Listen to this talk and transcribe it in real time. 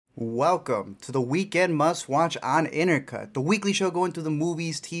Welcome to the Weekend Must Watch on Intercut, the weekly show going through the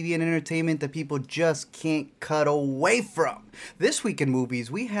movies, TV, and entertainment that people just can't cut away from. This week in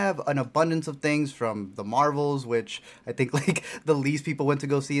movies, we have an abundance of things from the Marvels, which I think the least people went to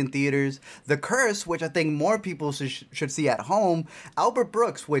go see in theaters, The Curse, which I think more people should see at home, Albert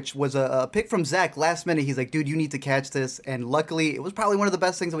Brooks, which was a pick from Zach last minute. He's like, dude, you need to catch this, and luckily it was probably one of the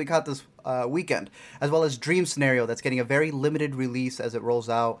best things that we caught this weekend, as well as Dream Scenario that's getting a very limited release as it rolls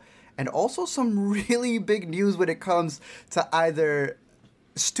out. And also some really big news when it comes to either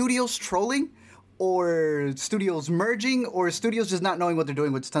studios trolling or studios merging or studios just not knowing what they're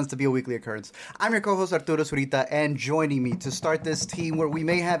doing, which tends to be a weekly occurrence. I'm your co-host Arturo Zurita, and joining me to start this team where we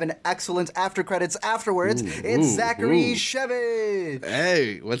may have an excellent after credits afterwards, it's Zachary Shevich.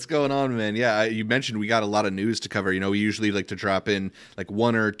 Hey, what's going on, man? Yeah, you mentioned we got a lot of news to cover. You know, we usually like to drop in like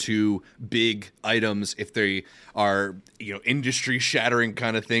one or two big items if they are, industry shattering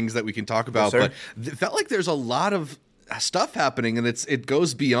kind of things that we can talk about. Yes, but it felt like there's a lot of stuff happening, and it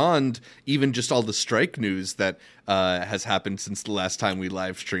goes beyond even just all the strike news that has happened since the last time we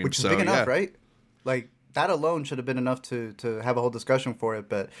live streamed. Which is big enough, right? Like that alone should have been enough to have a whole discussion for it.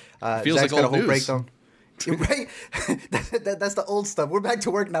 But feels Zach's like got a old whole news. breakdown. Right? That's the old stuff. We're back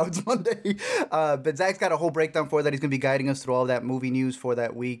to work now. It's Monday. But Zach's got a whole breakdown for that. He's going to be guiding us through all that movie news for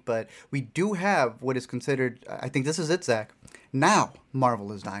that week. But we do have what is considered, I think this is it, Zach. Now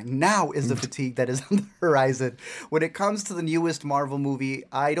Marvel is dying. Now is the fatigue that is on the horizon. When it comes to the newest Marvel movie,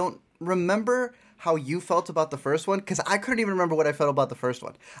 I don't remember how you felt about the first one, because I couldn't even remember what I felt about the first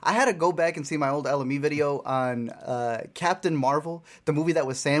one. I had to go back and see my old LME video on Captain Marvel, the movie that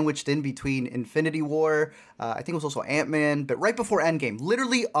was sandwiched in between Infinity War, I think it was also Ant-Man, but right before Endgame,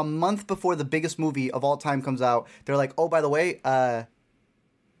 literally a month before the biggest movie of all time comes out, they're like, oh, by the way,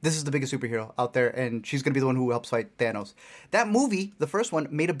 this is the biggest superhero out there, and she's going to be the one who helps fight Thanos. That movie, the first one,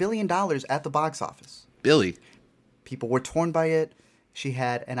 made $1 billion at the box office. Billy. People were torn by it. She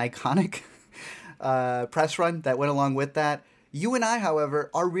had an iconic press run that went along with that. You and I, however,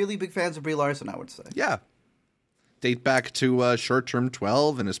 are really big fans of Brie Larson, I would say. Yeah. Date back to Short Term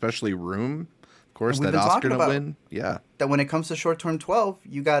 12 and especially Room. Of course, that Oscar to win. Yeah. That when it comes to Short Term 12,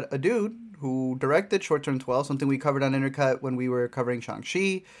 you got a dude who directed Short Term 12, something we covered on Intercut when we were covering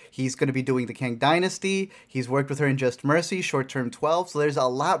Shang-Chi. He's going to be doing the Kang Dynasty. He's worked with her in Just Mercy, Short Term 12. So there's a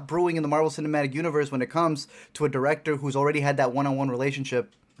lot brewing in the Marvel Cinematic Universe when it comes to a director who's already had that one-on-one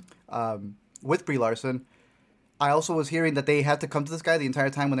relationship with Brie Larson. I also was hearing that they had to come to this guy the entire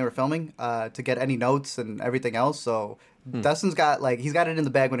time when they were filming to get any notes and everything else. So Dustin's got he's got it in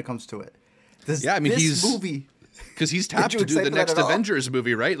the bag when it comes to it. This movie, because he's tapped to do the next Avengers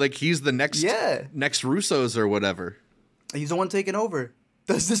movie, right? Like he's the next Russos or whatever. He's the one taking over.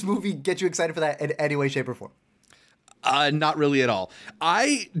 Does this movie get you excited for that in any way, shape, or form? Not really at all.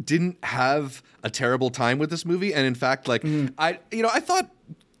 I didn't have a terrible time with this movie, and in fact, I thought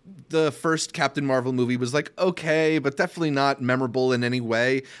the first Captain Marvel movie was okay, but definitely not memorable in any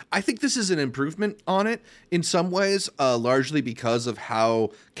way. I think this is an improvement on it in some ways, largely because of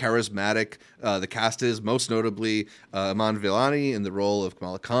how charismatic the cast is. Most notably, Iman Vellani in the role of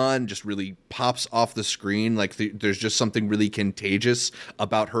Kamala Khan just really pops off the screen. There's just something really contagious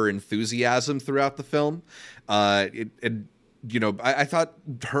about her enthusiasm throughout the film. I thought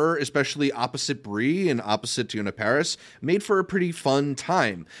her, especially opposite Brie and opposite Tuna Paris, made for a pretty fun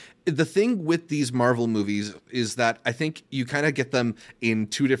time. The thing with these Marvel movies is that I think you kind of get them in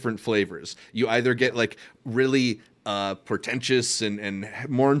two different flavors. You either get really portentous and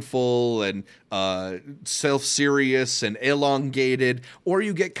mournful and self-serious and elongated, or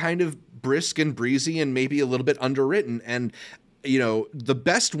you get kind of brisk and breezy and maybe a little bit underwritten. And the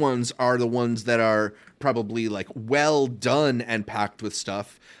best ones are the ones that are probably well done and packed with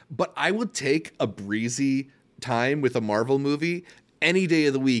stuff. But I would take a breezy time with a Marvel movie any day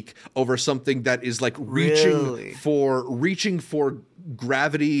of the week over something that is reaching for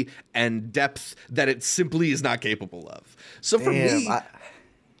gravity and depth that it simply is not capable of. So for me,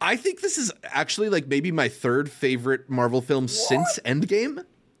 I think this is actually maybe my third favorite Marvel film since Endgame.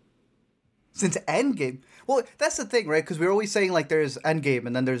 Since Endgame? Well, that's the thing, right? Because we're always saying there's Endgame,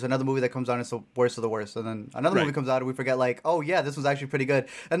 and then there's another movie that comes out and it's the worst of the worst, and then another movie comes out and we forget oh yeah, this was actually pretty good,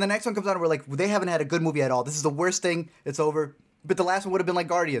 and the next one comes out and we're they haven't had a good movie at all. This is the worst thing. It's over. But the last one would have been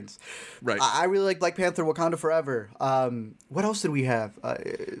Guardians. Right. I really like Black Panther, Wakanda Forever. What else did we have?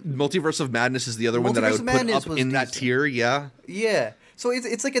 Multiverse of Madness is the other one that I would put up in that tier. Yeah. Yeah. So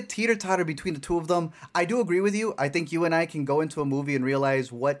it's like a teeter-totter between the two of them. I do agree with you. I think you and I can go into a movie and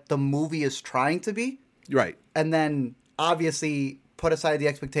realize what the movie is trying to be. Right. And then, obviously, put aside the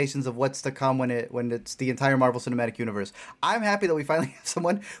expectations of what's to come when it's the entire Marvel Cinematic Universe. I'm happy that we finally have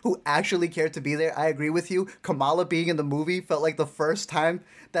someone who actually cared to be there. I agree with you. Kamala being in the movie felt like the first time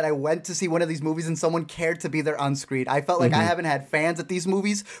that I went to see one of these movies and someone cared to be there on screen. I felt like I haven't had fans at these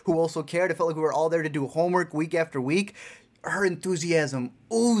movies who also cared. I felt like we were all there to do homework week after week. Her enthusiasm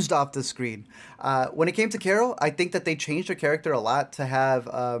oozed off the screen. When it came to Carol, I think that they changed her character a lot to have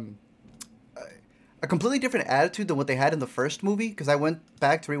a completely different attitude than what they had in the first movie, because I went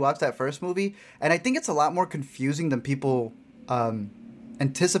back to rewatch that first movie, and I think it's a lot more confusing than people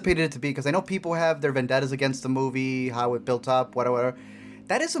anticipated it to be, because I know people have their vendettas against the movie, how it built up, whatever.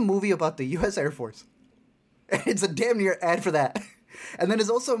 That is a movie about the U.S. Air Force. It's a damn near ad for that. And then there's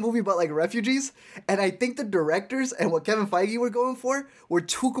also a movie about, like, refugees, and I think the directors and what Kevin Feige were going for were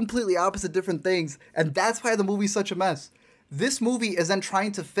two completely opposite different things, and that's why the movie's such a mess. This movie is then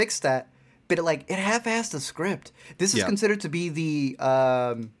trying to fix that, but it half-assed the script. This is considered to be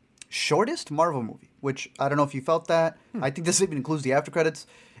the shortest Marvel movie, which I don't know if you felt that. I think this even includes the after credits.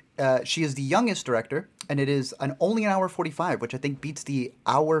 She is the youngest director, and it is only an hour 45, which I think beats the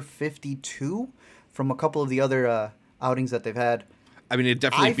hour 52 from a couple of the other outings that they've had. I mean, it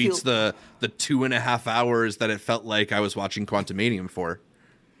definitely beats the 2.5 hours that it felt like I was watching Quantumanium for.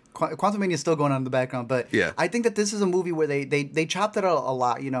 Quantumania is still going on in the background, but yeah. I think that this is a movie where they chopped it out a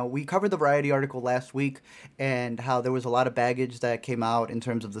lot. You know, we covered the Variety article last week and how there was a lot of baggage that came out in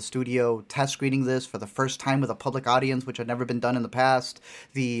terms of the studio test screening this for the first time with a public audience, which had never been done in the past.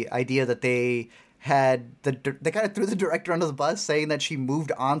 The idea that they kind of threw the director under the bus, saying that she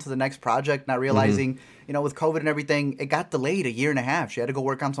moved on to the next project, not realizing, you know, with COVID and everything, it got delayed 1.5 years. She had to go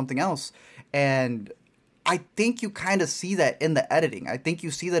work on something else. And I think you kind of see that in the editing. I think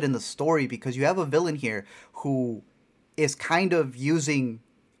you see that in the story, because you have a villain here who is kind of using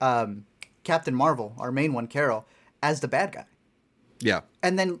Captain Marvel, our main one, Carol, as the bad guy. Yeah.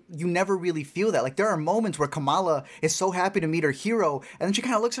 And then you never really feel that. Like, there are moments where Kamala is so happy to meet her hero, and then she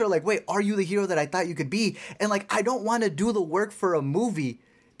kind of looks at her like, wait, are you the hero that I thought you could be? And, like, I don't want to do the work for a movie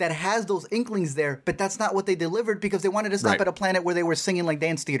that has those inklings there, but that's not what they delivered, because they wanted to stop at a planet where they were singing like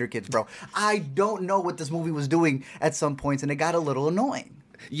dance theater kids, bro. I don't know what this movie was doing at some points, and it got a little annoying.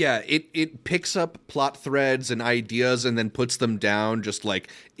 Yeah, it picks up plot threads and ideas and then puts them down just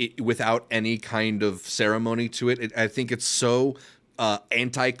like without any kind of ceremony to it. I think it's so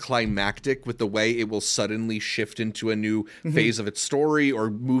anticlimactic with the way it will suddenly shift into a new phase of its story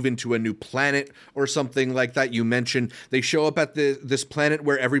or move into a new planet or something like that. You mentioned they show up at this planet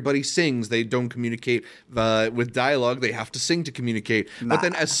where everybody sings. They don't communicate with dialogue. They have to sing to communicate. But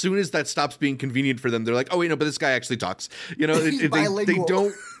then as soon as that stops being convenient for them, they're like, oh, wait, no, but this guy actually talks. You know, they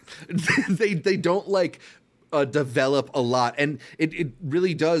don't they don't like develop a lot, and it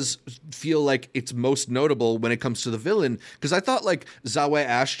really does feel like it's most notable when it comes to the villain, because I thought like Zawe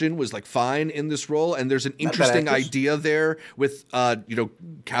Ashton was like fine in this role, and there's an interesting idea there with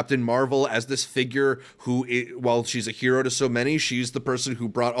Captain Marvel as this figure who, while she's a hero to so many, she's the person who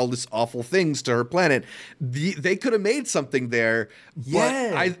brought all these awful things to her planet. They could have made something there,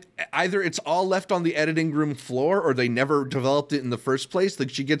 but either it's all left on the editing room floor or they never developed it in the first place. Like,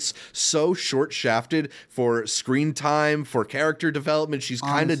 she gets so short shafted for screen time, for character development. She's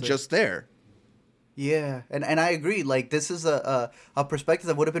kind of just there. Yeah, and I agree. Like, this is a perspective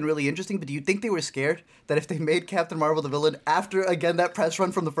that would have been really interesting, but do you think they were scared that if they made Captain Marvel the villain after, again, that press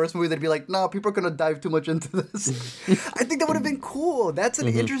run from the first movie, they'd be like, no, people are going to dive too much into this? I think that would have been cool. That's an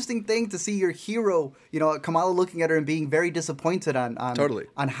interesting thing to see your hero, Kamala looking at her and being very disappointed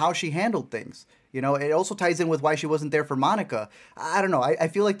on how she handled things. You know, it also ties in with why she wasn't there for Monica. I don't know. I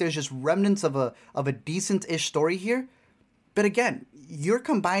feel like there's just remnants of a decent-ish story here. But again, you're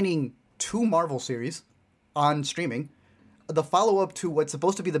combining 2 Marvel series on streaming, the follow-up to what's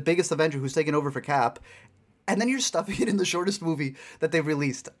supposed to be the biggest Avenger who's taken over for Cap, and then you're stuffing it in the shortest movie that they've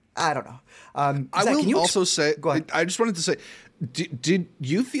released. I don't know. I will also say, go ahead. I just wanted to say, did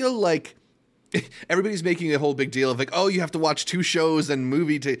you feel like everybody's making a whole big deal of like, oh, you have to watch 2 shows and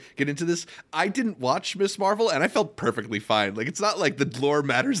movie to get into this? I didn't watch Miss Marvel, and I felt perfectly fine. Like, it's not like the lore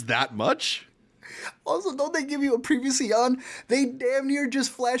matters that much. Also, don't they give you a previously on? They damn near just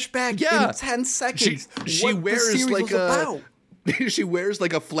flash back in 10 seconds. She wears like she wears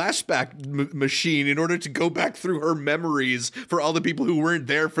like a flashback machine in order to go back through her memories for all the people who weren't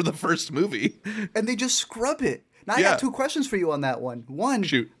there for the first movie. And they just scrub it. Now, I got 2 questions for you on that one. One,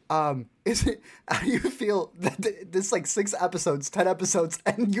 is it, how do you feel that this like 6 episodes, 10 episodes,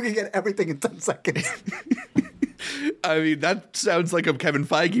 and you can get everything in 10 seconds? I mean, that sounds like a Kevin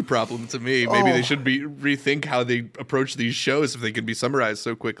Feige problem to me. Maybe they should rethink how they approach these shows if they can be summarized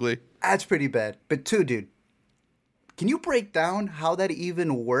so quickly. That's pretty bad. But 2, dude, Can you break down how that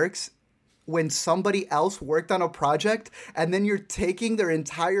even works when somebody else worked on a project and then you're taking their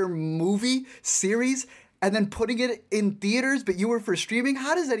entire movie series and then putting it in theaters, but you were for streaming?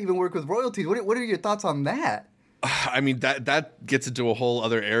 How does that even work with royalties? What are your thoughts on that? I mean, that gets into a whole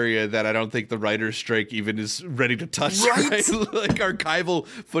other area that I don't think the writer's strike even is ready to touch, right? Like archival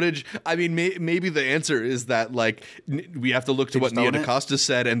footage. I mean, maybe the answer is that, like, we have to look to what Nia DaCosta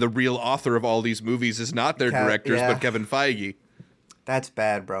said, and the real author of all these movies is not their directors, but Kevin Feige. That's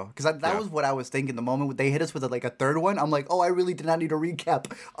bad, bro. Because that was what I was thinking the moment they hit us with a third one. I'm like, oh, I really did not need to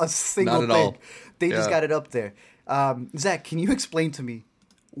recap a single thing. All. They just got it up there. Zach, can you explain to me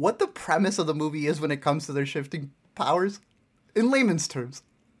what the premise of the movie is when it comes to their shifting powers, in layman's terms?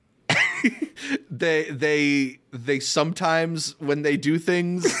 They sometimes, when they do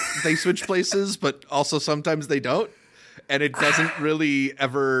things, they switch places, but also sometimes they don't, and it doesn't really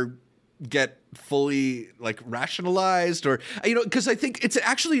ever get fully like rationalized, or because I think it's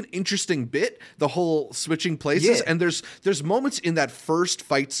actually an interesting bit, the whole switching places, and there's moments in that first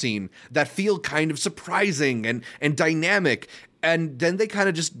fight scene that feel kind of surprising and dynamic. And then they kind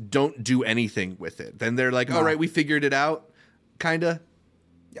of just don't do anything with it. Then they're like, all right, we figured it out, kind of.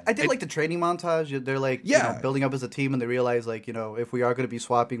 I did like the training montage. They're like, building up as a team, and they realize, like, if we are going to be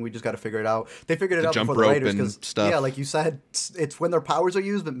swapping, we just got to figure it out. They figured it out before the writers, because, like you said, it's when their powers are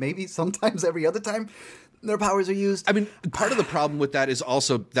used, but maybe sometimes every other time their powers are used. I mean, part of the problem with that is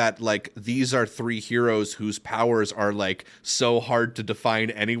also that, like, these are three heroes whose powers are, like, so hard to define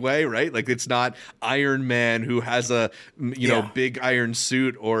anyway, right? Like, it's not Iron Man who has a, big iron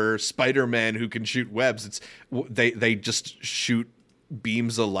suit, or Spider-Man who can shoot webs. It's they just shoot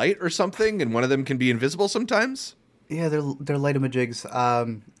beams of light or something, and one of them can be invisible sometimes. Yeah, they're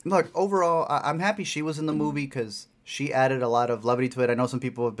light-o-majigs. Look, overall, I'm happy she was in the movie, because she added a lot of levity to it. I know some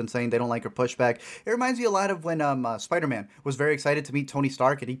people have been saying they don't like her pushback. It reminds me a lot of when Spider-Man was very excited to meet Tony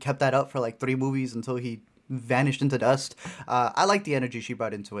Stark, and he kept that up for like 3 movies until he vanished into dust. I like the energy she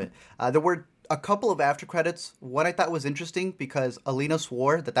brought into it. There were a couple of after credits. One I thought was interesting because Alina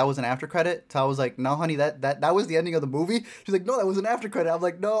swore that was an after credit. So I was like, no, honey, that was the ending of the movie. She's like, no, that was an after credit. I'm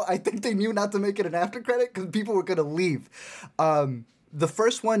like, no, I think they knew not to make it an after credit because people were going to leave. The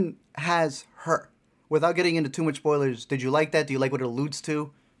first one has her. Without getting into too much spoilers, did you like that? Do you like what it alludes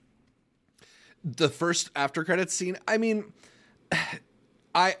to? The first after credits scene, I mean,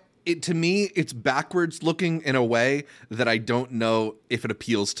 to me, it's backwards looking in a way that I don't know if it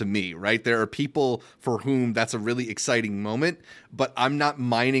appeals to me, right? There are people for whom that's a really exciting moment, but I'm not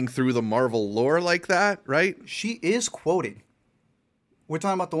mining through the Marvel lore like that, right? She is quoting. We're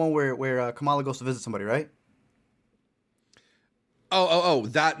talking about the one where Kamala goes to visit somebody, right?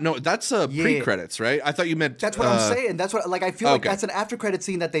 That's pre-credits, right? I thought you meant... That's what I'm saying. That's what, like, I feel like that's an after-credit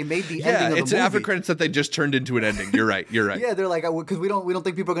scene that they made the ending of the movie. Yeah, it's an after-credits that they just turned into an ending. You're right. Yeah, they're like, because we don't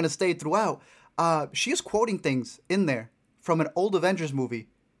think people are going to stay throughout. She is quoting things in there from an old Avengers movie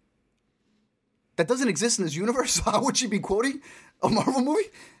that doesn't exist in this universe. So how would she be quoting a Marvel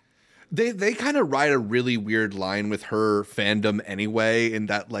movie? They kind of ride a really weird line with her fandom anyway, in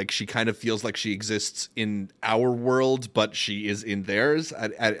that, like, she kind of feels like she exists in our world, but she is in theirs.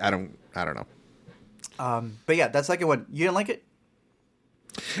 I don't know. But yeah, that second one, you didn't like it?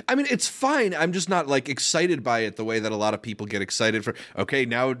 I mean, it's fine. I'm just not, like, excited by it the way that a lot of people get excited for. Okay,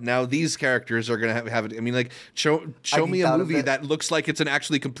 now these characters are gonna have it. I mean, like, show me a movie that looks like it's an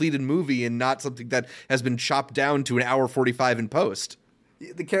actually completed movie and not something that has been chopped down to an hour 45 in post.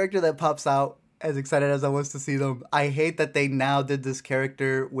 The character that pops out, as excited as I was to see them, I hate that they now did this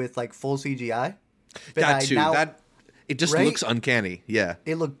character with, like, full CGI. That too. It just looks uncanny. Yeah.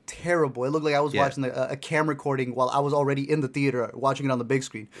 It looked terrible. It looked like I was watching a camera recording while I was already in the theater watching it on the big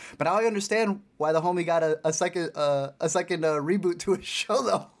screen. But now I understand why the homie got a second reboot to his show,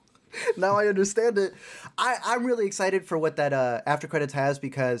 though. Now I understand it. I'm really excited for what that after credits has,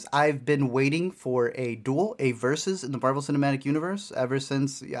 because I've been waiting for a versus in the Marvel Cinematic Universe ever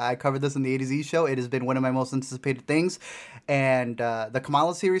since I covered this in the A to Z show. It has been one of my most anticipated things, and the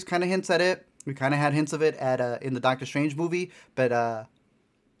Kamala series kind of hints at it. We kind of had hints of it in the Doctor Strange movie, but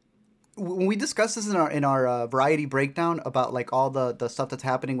when we discussed this in our variety breakdown about, like, all the stuff that's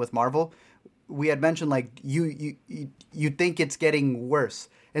happening with Marvel, we had mentioned, like, you think it's getting worse.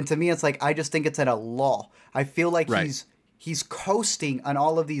 And to me, it's like, I just think it's at a lull. I feel like he's coasting on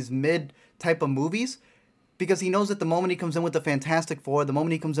all of these mid type of movies, because he knows that the moment he comes in with the Fantastic Four, the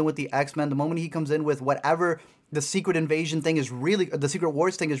moment he comes in with the X-Men, the moment he comes in with whatever the Secret Invasion thing is really, the Secret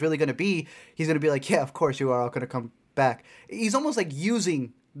Wars thing is really going to be, he's going to be like, yeah, of course you are all going to come back. He's almost like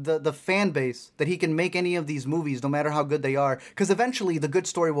using the fan base that he can make any of these movies, no matter how good they are, because eventually the good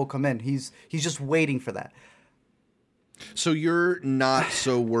story will come in. He's just waiting for that. So you're not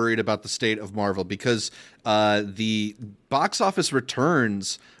so worried about the state of Marvel because the box office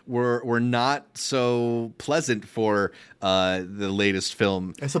returns were not so pleasant for the latest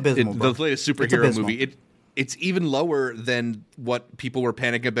film. It's abysmal, bro. The latest superhero movie. It's even lower than what people were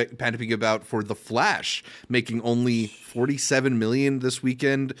panicking about for The Flash, making only $47 million this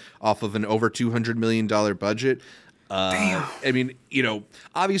weekend off of an over $200 million budget. Damn. I mean,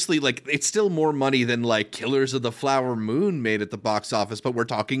 obviously, like, it's still more money than, like, Killers of the Flower Moon made at the box office, but we're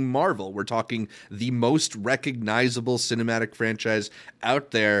talking Marvel. We're talking the most recognizable cinematic franchise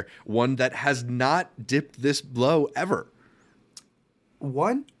out there, one that has not dipped this low ever.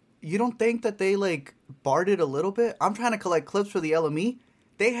 One, you don't think that they, like, barred it a little bit? I'm trying to collect clips for the LME.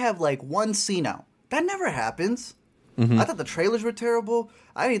 They have, like, one scene out. That never happens. Mm-hmm. I thought the trailers were terrible.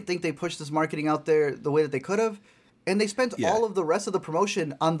 I didn't think they pushed this marketing out there the way that they could have. And they spent all of the rest of the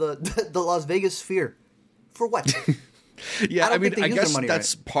promotion on the Las Vegas Sphere. For what? Yeah, I mean, I guess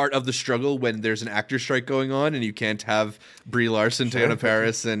that's right. Part of the struggle when there's an actor strike going on and you can't have Brie Larson, Teyonah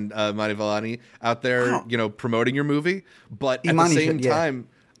Parris, and Mani Vellani out there, promoting your movie. But at the same time,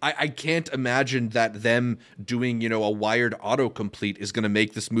 I can't imagine that them doing, a wired autocomplete is going to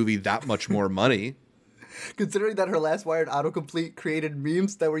make this movie that much more money. Considering that her last wired autocomplete created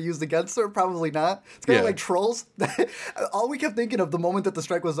memes that were used against her, probably not. It's kind of like trolls. All we kept thinking of the moment that the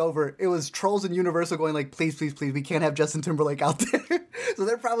strike was over, it was trolls and Universal going like, please, please, please, we can't have Justin Timberlake out there. So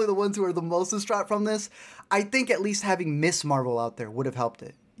they're probably the ones who are the most distraught from this. I think at least having Miss Marvel out there would have helped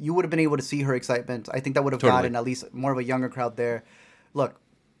it. You would have been able to see her excitement. I think that would have gotten at least more of a younger crowd there. Look,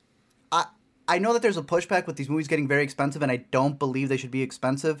 I know that there's a pushback with these movies getting very expensive, and I don't believe they should be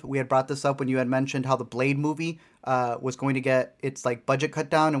expensive. We had brought this up when you had mentioned how the Blade movie was going to get its like budget cut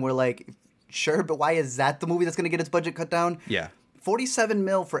down, and we're like, sure, but why is that the movie that's going to get its budget cut down? Yeah. 47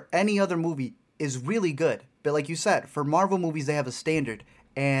 mil for any other movie is really good. But like you said, for Marvel movies, they have a standard,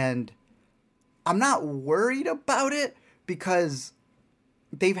 and I'm not worried about it because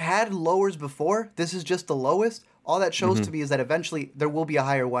they've had lowers before. This is just the lowest. All that shows to me is that eventually there will be a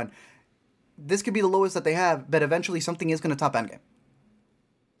higher one. This could be the lowest that they have, but eventually something is going to top Endgame.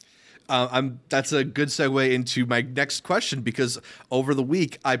 That's a good segue into my next question, because over the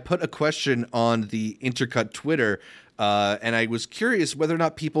week I put a question on the Intercut Twitter, and I was curious whether or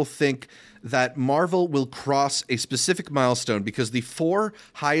not people think that Marvel will cross a specific milestone, because the 4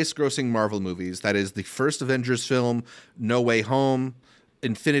 highest grossing Marvel movies, that is the first Avengers film, No Way Home,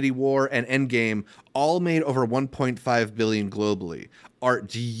 Infinity War, and Endgame, all made over 1.5 billion globally.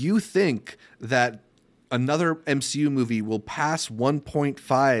 Do you think that another MCU movie will pass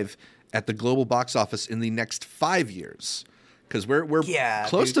 1.5 at the global box office in the next 5 years? Because we're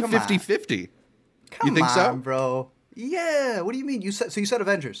close to 50-50. You think so, bro? Yeah. What do you mean? You said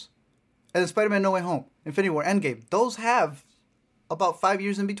Avengers, and then Spider-Man: No Way Home, Infinity War, Endgame. Those have about 5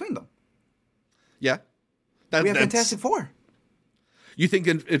 years in between them. Yeah. We have Fantastic Four. You think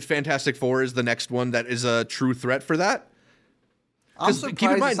Fantastic Four is the next one that is a true threat for that? Because keep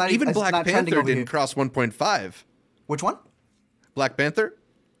in mind, even Black Panther didn't cross 1.5. Which one? Black Panther?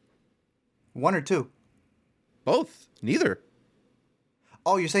 1 or 2? Both. Neither.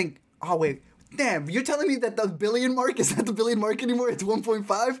 Oh, you're saying... Oh, wait. Damn, you're telling me that the billion mark is not the billion mark anymore? It's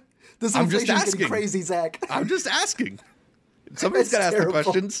 1.5? This inflation is getting crazy, Zach. I'm just asking. Somebody's got to ask the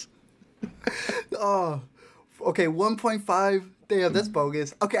questions. Oh, okay, 1.5. Damn, that's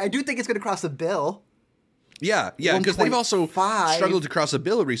bogus. Okay, I do think it's going to cross a bill. Yeah, because they've also struggled to cross a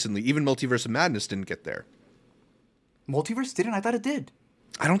bill recently. Even Multiverse of Madness didn't get there. Multiverse didn't? I thought it did.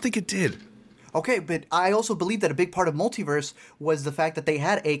 I don't think it did. Okay, but I also believe that a big part of Multiverse was the fact that they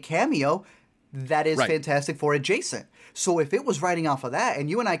had a cameo that is Fantastic Four adjacent. So if it was riding off of that, and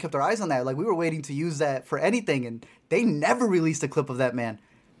you and I kept our eyes on that, like we were waiting to use that for anything, and they never released a clip of that, man.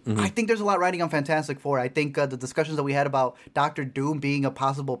 Mm-hmm. I think there's a lot riding on Fantastic Four. I think the discussions that we had about Doctor Doom being a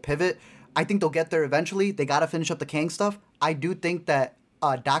possible pivot, I think they'll get there eventually. They got to finish up the Kang stuff. I do think that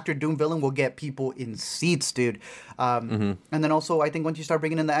Doctor Doom villain will get people in seats, dude. And then also, I think once you start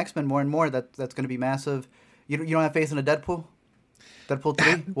bringing in the X-Men more and more, that's going to be massive. You don't have faith in a Deadpool? Deadpool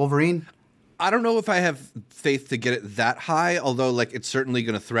 3? Wolverine? I don't know if I have faith to get it that high, although like it's certainly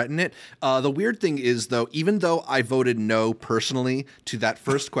going to threaten it. The weird thing is, though, even though I voted no personally to that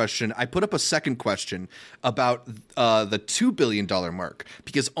first question, I put up a second question about the $2 billion mark,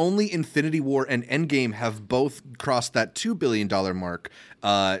 because only Infinity War and Endgame have both crossed that $2 billion mark.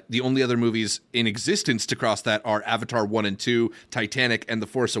 The only other movies in existence to cross that are Avatar 1 and 2, Titanic, and The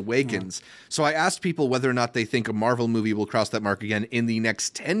Force Awakens. So I asked people whether or not they think a Marvel movie will cross that mark again in the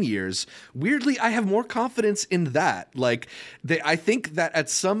next 10 years. Weirdly, I have more confidence in that. Like, I think that at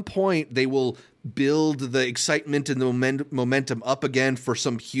some point they will build the excitement and the momentum up again for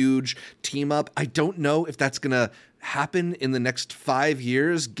some huge team up. I don't know if that's going to happen in the next 5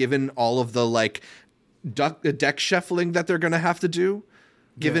 years, given all of the like deck shuffling that they're going to have to do,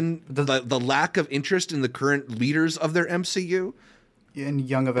 given the lack of interest in the current leaders of their MCU. And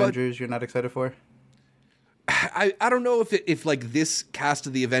Young Avengers, you're not excited for? I don't know if like this cast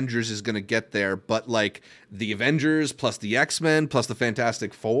of the Avengers is going to get there, but like the Avengers plus the X-Men plus the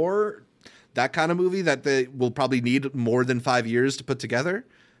Fantastic Four, that kind of movie that they will probably need more than 5 years to put together.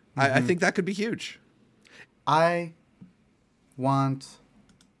 I think that could be huge. I want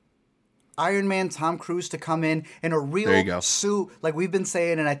Iron Man Tom Cruise to come in a real suit, like we've been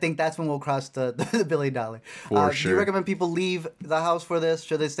saying, and I think that's when we'll cross the $1 billion. For sure. Do you recommend people leave the house for this?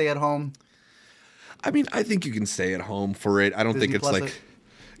 Should they stay at home? I mean, I think you can stay at home for it. I don't think it's like...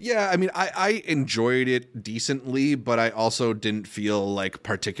 Yeah, I mean, I enjoyed it decently, but I also didn't feel like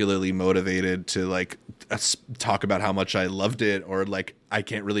particularly motivated to like talk about how much I loved it, or like I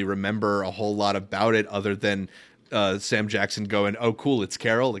can't really remember a whole lot about it other than Sam Jackson going, "Oh, cool, it's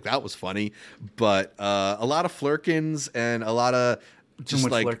Carol." Like that was funny, but a lot of flirkins and a lot of just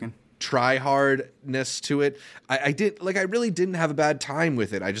like try hardness to it. I really didn't have a bad time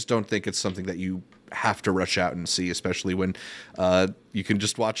with it. I just don't think it's something that you have to rush out and see, especially when you can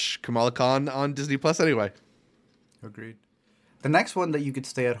just watch Kamala Khan on Disney Plus anyway. Agreed. The next one that you could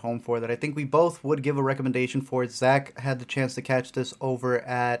stay at home for that I think we both would give a recommendation for, Zach had the chance to catch this over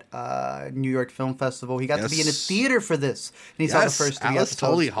at New York Film Festival. He got to be in a theater for this, and he saw the first 3 Alice episodes.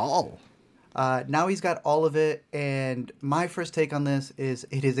 Tully Hall. Now he's got all of it, and my first take on this is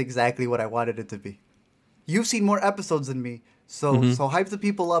it is exactly what I wanted it to be. You've seen more episodes than me, so hype the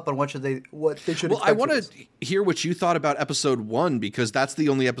people up on what they should. Well, I want to hear what you thought about episode 1, because that's the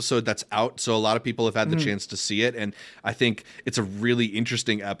only episode that's out, so a lot of people have had the chance to see it, and I think it's a really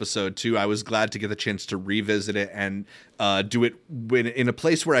interesting episode too. I was glad to get the chance to revisit it and do it in a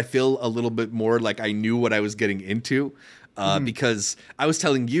place where I feel a little bit more like I knew what I was getting into. Because I was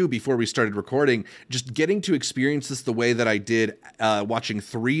telling you before we started recording, just getting to experience this the way that I did, watching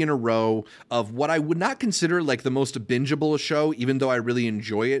 3 in a row of what I would not consider like the most bingeable show, even though I really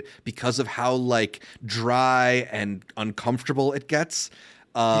enjoy it because of how like dry and uncomfortable it gets.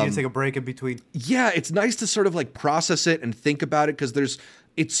 You need to take a break in between. Yeah, it's nice to sort of like process it and think about it, because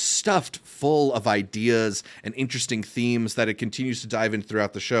it's stuffed full of ideas and interesting themes that it continues to dive in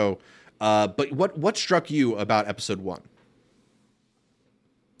throughout the show. But what struck you about episode 1?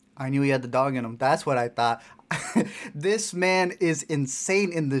 I knew he had the dog in him. That's what I thought. This man is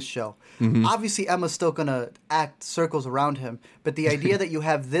insane in this show. Obviously, Emma's still going to act circles around him. But the idea that you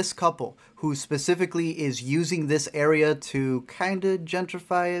have this couple who specifically is using this area to kind of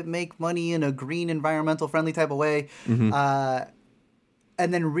gentrify it, make money in a green, environmental friendly type of way, and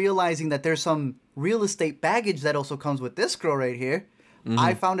then realizing that there's some real estate baggage that also comes with this girl right here.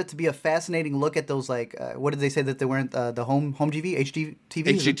 I found it to be a fascinating look at those, like, what did they say that they weren't, the home TV, HGTV?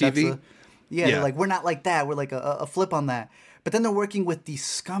 HGTV? They're like, we're not like that. We're like a flip on that. But then they're working with the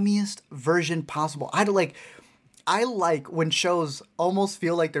scummiest version possible. I like when shows almost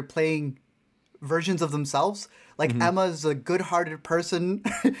feel like they're playing versions of themselves. Like Emma's a good-hearted person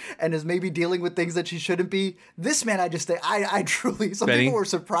and is maybe dealing with things that she shouldn't be. This man, I truly, some Benny? people were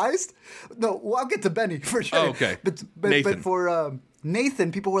surprised. No, well, I'll get to Benny for sure. Oh, okay. But for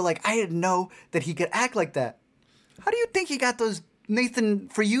Nathan, people were like, I didn't know that he could act like that. How do you think he got those Nathan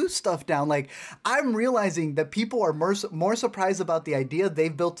for you stuff down? Like, I'm realizing that people are more surprised about the idea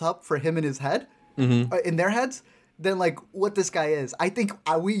they've built up for him in his head, in their heads, than like what this guy is. I think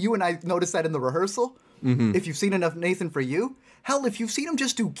you and I noticed that in the rehearsal. If you've seen enough Nathan for you, hell, if you've seen him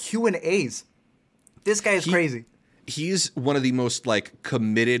just do Q&As, this guy is crazy. He's one of the most like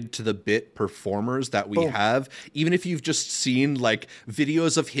committed to the bit performers that we have. Even if you've just seen like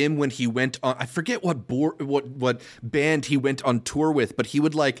videos of him when he went on, I forget what band he went on tour with, but he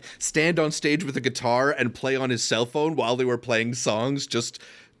would like stand on stage with a guitar and play on his cell phone while they were playing songs, just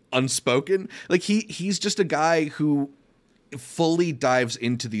unspoken. Like he's just a guy who fully dives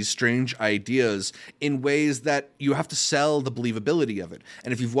into these strange ideas in ways that you have to sell the believability of it.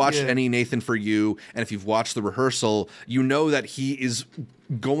 And if you've watched any Nathan For You, and if you've watched the rehearsal, you know that he is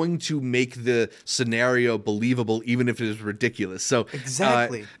going to make the scenario believable even if it is ridiculous. So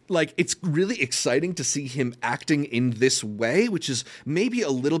exactly, like it's really exciting to see him acting in this way, which is maybe a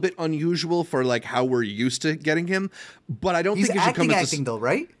little bit unusual for like how we're used to getting him, but I don't think it should come as acting though,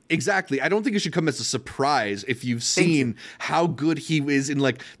 right? Exactly. I don't think it should come as a surprise if you've seen how good he is in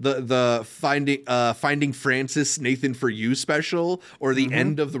like the Finding Francis Nathan For You special or the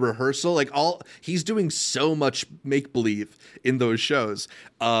end of the rehearsal. Like he's doing so much make believe in those shows.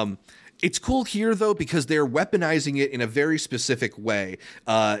 It's cool here, though, because they're weaponizing it in a very specific way.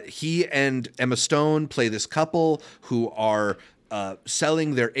 He and Emma Stone play this couple who are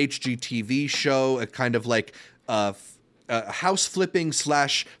selling their HGTV show, a kind of like house flipping /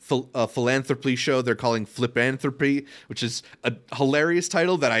 philanthropy show they're calling Flipanthropy, which is a hilarious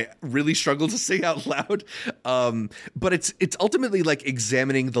title that I really struggle to say out loud. But it's ultimately like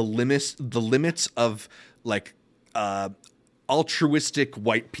examining the limits of like altruistic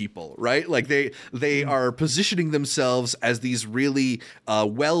white people, right? Like they are positioning themselves as these really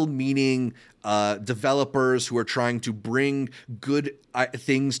well-meaning developers who are trying to bring good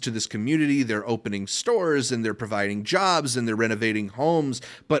things to this community. They're opening stores and they're providing jobs and they're renovating homes.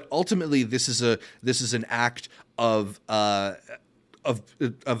 But ultimately, this is an act of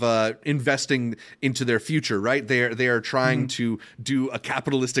investing into their future, right? They are trying to do a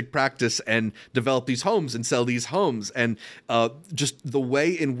capitalistic practice and develop these homes and sell these homes, and just the way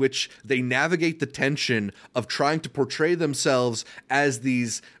in which they navigate the tension of trying to portray themselves as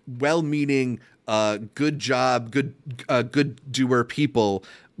these well-meaning, good doer people,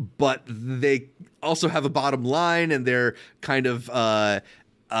 but they also have a bottom line, and they're kind of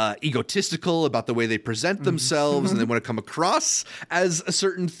egotistical about the way they present themselves, and they want to come across as a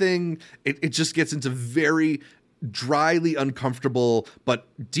certain thing. It just gets into very dryly uncomfortable but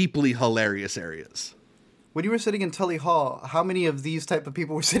deeply hilarious areas. When you were sitting in Tully Hall, how many of these type of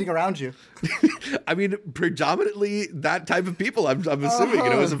people were sitting around you? I mean, predominantly that type of people, I'm assuming.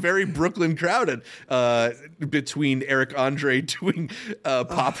 It was a very Brooklyn crowd, between Eric Andre doing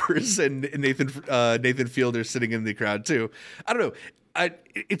poppers and Nathan Fielder sitting in the crowd too. I don't know.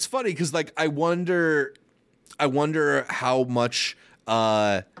 It's funny because like I wonder how much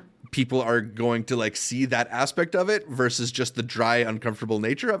people are going to like see that aspect of it versus just the dry, uncomfortable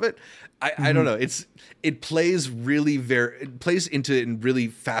nature of it. I don't know. It plays into it in really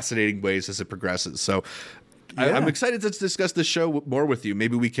fascinating ways as it progresses. So yeah. I'm excited to discuss this show more with you.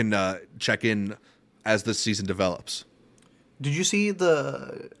 Maybe we can check in as this season develops. Did you see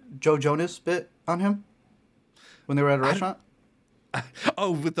the Joe Jonas bit on him when they were at a restaurant?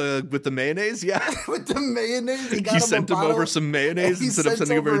 Oh, with the mayonnaise, yeah. With the mayonnaise, he sent him over some mayonnaise instead of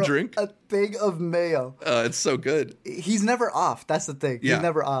sending over a drink. A thing of mayo. It's so good. He's never off. That's the thing. Yeah. He's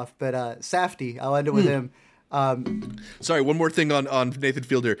never off. But Safdie, I'll end it with him. Sorry, one more thing on Nathan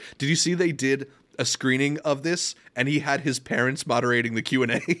Fielder. Did you see they did a screening of this and he had his parents moderating the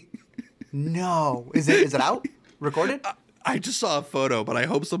Q&A? No, is it out? Recorded? I just saw a photo, but I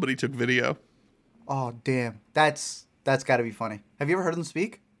hope somebody took video. Oh damn, that's got to be funny. Have you ever heard them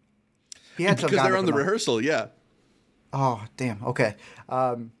speak? He had because they're on the rehearsal, yeah. Oh, damn. Okay.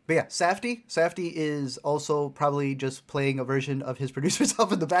 But yeah, Safdie is also probably just playing a version of his producer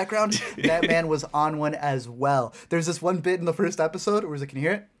self in the background. That man was on one as well. There's this one bit in the first episode where he's like, can you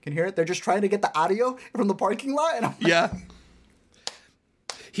hear it? Can you hear it? They're just trying to get the audio from the parking lot. And I'm like, yeah.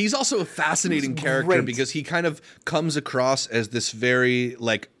 He's also a fascinating character because he kind of comes across as this very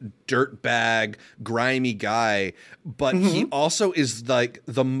like dirtbag, grimy guy, but he also is like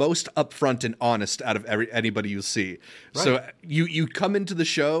the most upfront and honest out of anybody you see. Right. So you come into the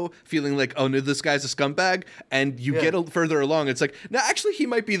show feeling like, oh no, this guy's a scumbag, and you get further along, it's like, no, actually he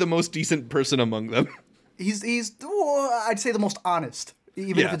might be the most decent person among them. He's I'd say the most honest.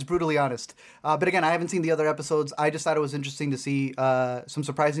 Even if it's brutally honest. But again, I haven't seen the other episodes. I just thought it was interesting to see some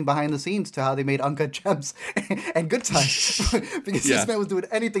surprising behind the scenes to how they made Uncut Gems and Good Times. Because this man was doing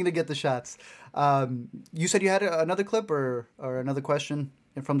anything to get the shots. You said you had another clip or another question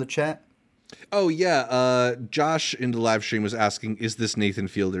from the chat? Oh, yeah. Josh in the live stream was asking, is this Nathan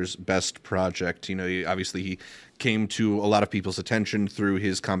Fielder's best project? You know, obviously he came to a lot of people's attention through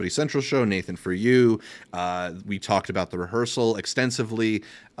his Comedy Central show, Nathan For You. We talked about The Rehearsal extensively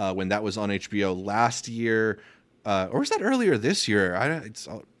when that was on HBO last year. Or was that earlier this year?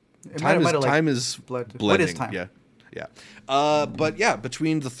 Time is blending. What is time? Yeah. Yeah. But yeah,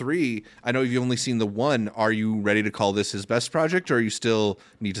 between the three, I know you've only seen the one. Are you ready to call this his best project, or you still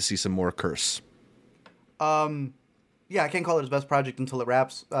need to see some more Curse? Yeah, I can't call it his best project until it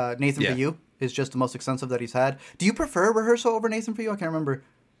wraps. Nathan For You is just the most extensive that he's had. Do you prefer Rehearsal over Nathan For You? I can't remember.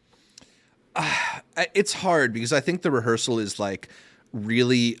 It's hard because I think The Rehearsal is like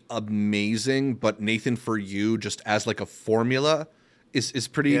really amazing, but Nathan For You just as like a formula is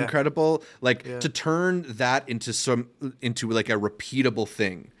pretty incredible. Like to turn that into like a repeatable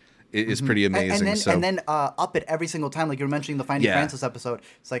thing is pretty amazing. And then up it every single time. Like you were mentioning the Finding Francis episode.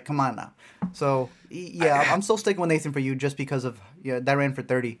 It's like, come on now. So yeah, I'm still sticking with Nathan For You just because of that ran for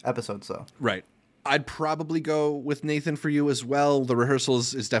 30 episodes. So right. I'd probably go with Nathan for you as well. The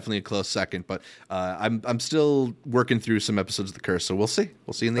Rehearsals is definitely a close second, but I'm still working through some episodes of The Curse, so we'll see.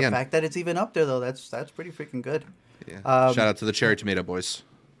 We'll see in the end. The fact that it's even up there, though, that's pretty freaking good. Yeah. Shout out to the Cherry Tomato Boys.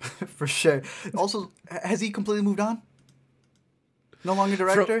 For sure. Also, has he completely moved on? No longer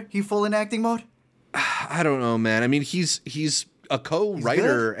director? He full in acting mode? I don't know, man. I mean, he's a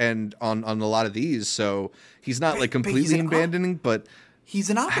co-writer and on a lot of these, so he's not like completely abandoning, but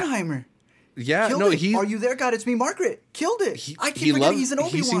he's an Oppenheimer. Yeah, Killed it. Are you there, God? It's me, Margaret. Killed it. I keep forgetting he's an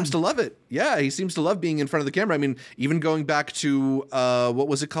Obi-Wan. He seems to love it. Yeah, he seems to love being in front of the camera. I mean, even going back to what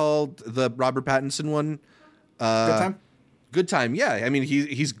was it called? The Robert Pattinson one. Good Time. Good Time. Yeah, I mean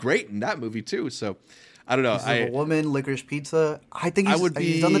he's great in that movie too. So I don't know. A Woman, Licorice Pizza. I think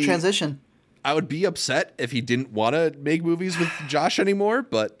he's done the transition. I would be upset if he didn't want to make movies with Josh anymore,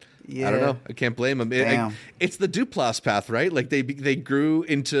 but. Yeah. I don't know. I can't blame him. It's the Duplass path, right? Like they grew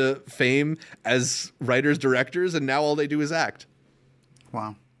into fame as writers, directors, and now all they do is act.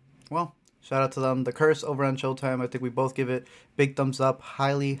 Wow. Well, shout out to them. The Curse over on Showtime. I think we both give it big thumbs up.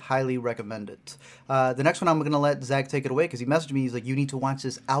 Highly, highly recommend it. The next one I'm going to let Zach take it away because he messaged me. He's like, you need to watch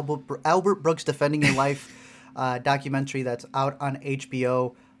this Albert Brooks Defending Your Life documentary that's out on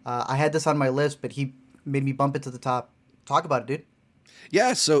HBO. I had this on my list, but he made me bump it to the top. Talk about it, dude.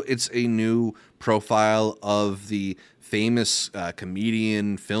 Yeah, so it's a new profile of the famous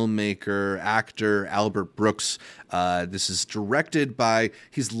comedian, filmmaker, actor, Albert Brooks. This is directed by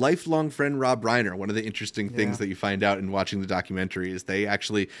his lifelong friend, Rob Reiner. One of the interesting things that you find out in watching the documentary is they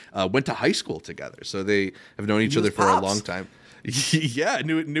actually went to high school together. So they have known each other for a long time. Yeah,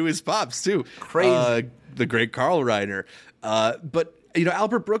 knew his pops, too. Crazy. The great Carl Reiner. But, you know,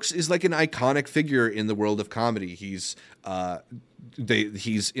 Albert Brooks is like an iconic figure in the world of comedy. He's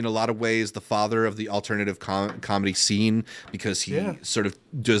in a lot of ways the father of the alternative comedy scene because he sort of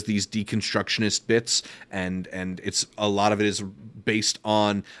does these deconstructionist bits and it's a lot of it is based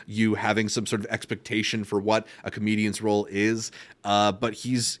on you having some sort of expectation for what a comedian's role is, but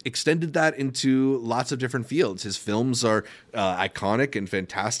he's extended that into lots of different fields. His films are iconic and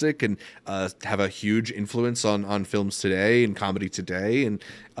fantastic and have a huge influence on films today and comedy today, and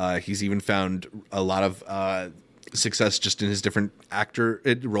he's even found a lot of success just in his different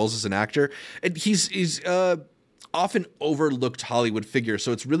roles as an actor. And he's often overlooked Hollywood figure,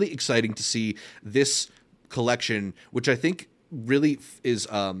 so it's really exciting to see this collection, which I think really is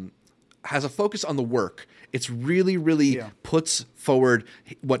has a focus on the work. It's really puts forward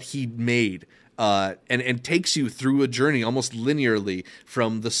what he made. And takes you through a journey almost linearly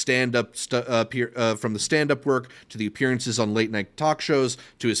from the stand-up work to the appearances on late night talk shows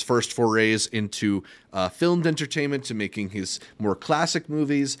to his first forays into filmed entertainment to making his more classic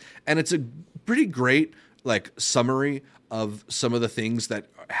movies. And it's a pretty great like summary of some of the things that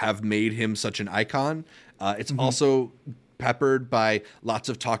have made him such an icon. It's also peppered by lots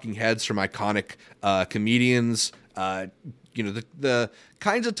of talking heads from iconic comedians. You know, the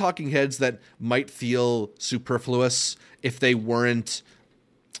kinds of talking heads that might feel superfluous if they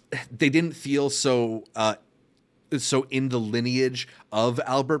didn't feel so in the lineage of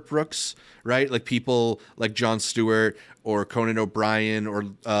Albert Brooks, right? Like people like Jon Stewart or Conan O'Brien or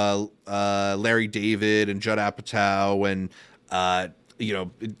Larry David and Judd Apatow and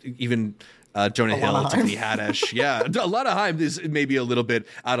even Jonah Hill, Tiffany Haddish. Yeah, a lot of time. This may be a little bit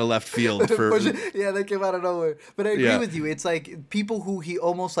out of left field for. Yeah, that came out of nowhere. But I agree with you. It's like people who he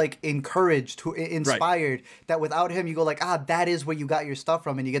almost like encouraged, who inspired. Right. That without him, you go like, that is where you got your stuff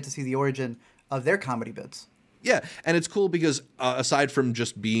from, and you get to see the origin of their comedy bits. Yeah, and it's cool because aside from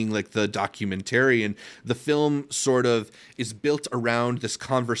just being like the documentarian, the film sort of is built around this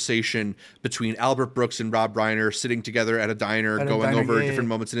conversation between Albert Brooks and Rob Reiner sitting together at a diner, going over different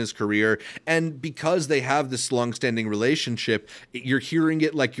moments in his career. And because they have this long-standing relationship, you're hearing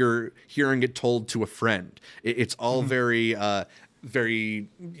it like you're hearing it told to a friend. It's all very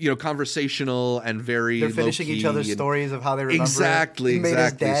conversational and very they're finishing each other's stories of how they remember exactly made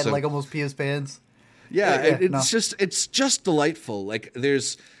his dad like almost pee his pants. It's just delightful. Like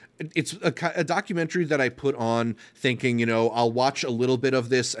it's a documentary that I put on thinking, I'll watch a little bit of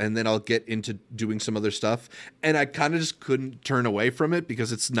this and then I'll get into doing some other stuff. And I kind of just couldn't turn away from it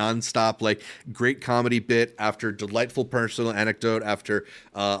because it's nonstop, like great comedy bit after delightful personal anecdote after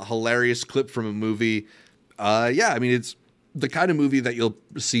hilarious clip from a movie. It's the kind of movie that you'll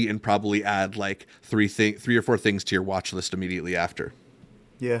see and probably add like three or four things to your watch list immediately after.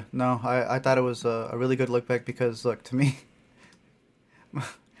 Yeah, no, I thought it was a really good look back because, look, to me,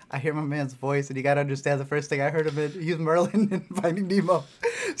 I hear my man's voice, and you got to understand the first thing I heard of it, he was Merlin in Finding Nemo.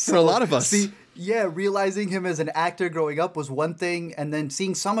 For a lot of us. See, yeah, realizing him as an actor growing up was one thing, and then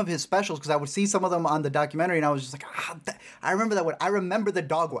seeing some of his specials, because I would see some of them on the documentary, and I was just like, I remember that one. I remember the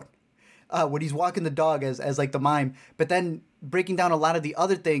dog one. When he's walking the dog as like the mime, but then breaking down a lot of the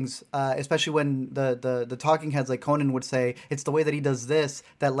other things, especially when the talking heads like Conan would say, it's the way that he does this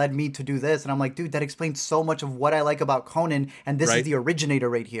that led me to do this, and I'm like, dude, that explains so much of what I like about Conan, and this is the originator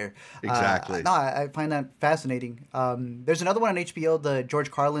right here. Exactly. No, I find that fascinating. There's another one on HBO, the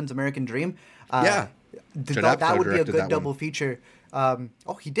George Carlin's American Dream. Yeah, that would be a good double one. feature. Oh,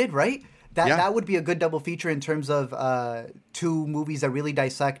 he did, right? That would be a good double feature in terms of two movies that really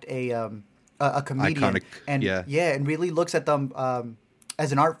dissect a comedian. Iconic, and really looks at them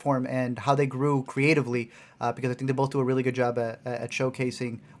as an art form and how they grew creatively, because I think they both do a really good job at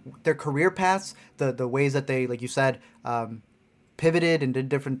showcasing their career paths, the ways that they, like you said, pivoted and did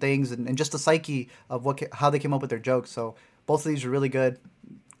different things, and just the psyche of how they came up with their jokes. So both of these are really good.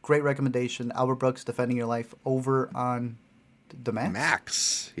 Great recommendation. Albert Brooks, Defending Your Life, over on the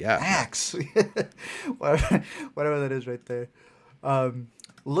Max? Yeah. Max. Whatever that is right there.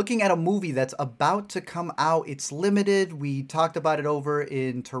 Looking at a movie that's about to come out. It's limited. We talked about it over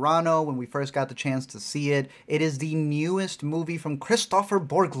in Toronto when we first got the chance to see it. It is the newest movie from Christopher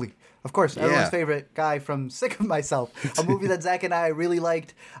Borgli. Of course, everyone's favorite guy from Sick of Myself. A movie that Zach and I really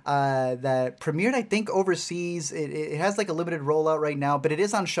liked, that premiered, I think, overseas. It has like a limited rollout right now, but it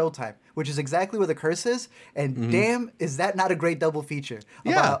is on Showtime, which is exactly where The Curse is. And damn, is that not a great double feature?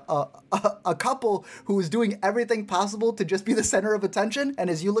 About a couple who is doing everything possible to just be the center of attention. And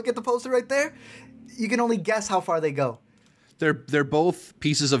as you look at the poster right there, you can only guess how far they go. They're both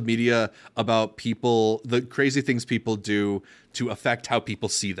pieces of media about people, the crazy things people do to affect how people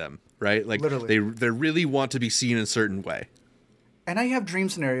see them, right? Like literally. they really want to be seen in a certain way. And I have dream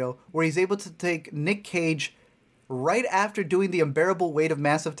scenario where he's able to take Nick Cage right after doing The Unbearable Weight of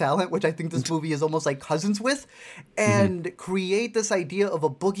Massive Talent, which I think this movie is almost like cousins with, and create this idea of a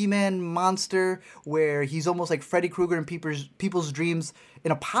boogeyman monster where he's almost like Freddy Krueger in people's dreams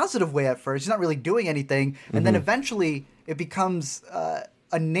in a positive way at first. He's not really doing anything. And then eventually it becomes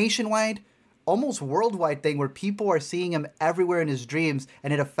a nationwide, almost worldwide thing where people are seeing him everywhere in his dreams,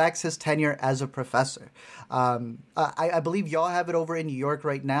 and it affects his tenure as a professor. I believe y'all have it over in New York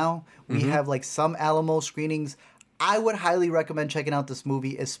right now. We have like some Alamo screenings. I would highly recommend checking out this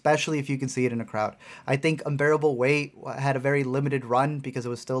movie, especially if you can see it in a crowd. I think Unbearable Weight had a very limited run because it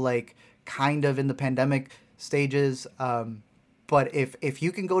was still like kind of in the pandemic stages. But if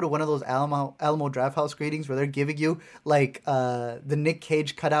you can go to one of those Alamo Drafthouse screenings where they're giving you like the Nick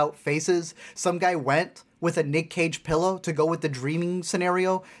Cage cutout faces, some guy went with a Nick Cage pillow to go with the dreaming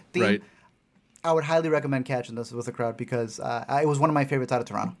scenario theme. Right. I would highly recommend catching this with a crowd because it was one of my favorites out of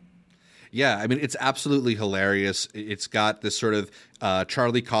Toronto. Yeah, I mean, it's absolutely hilarious. It's got this sort of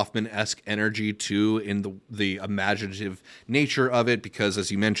Charlie Kaufman-esque energy, too, in the imaginative nature of it, because, as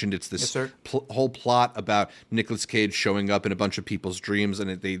you mentioned, it's this whole plot about Nicolas Cage showing up in a bunch of people's dreams,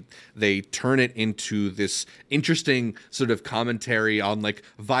 and they turn it into this interesting sort of commentary on, like,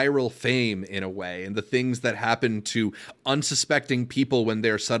 viral fame, in a way, and the things that happen to unsuspecting people when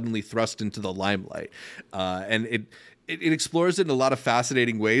they're suddenly thrust into the limelight. And it explores it in a lot of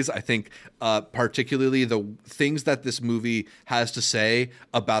fascinating ways. I think particularly the things that this movie has to say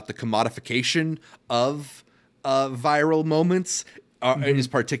about the commodification of viral moments is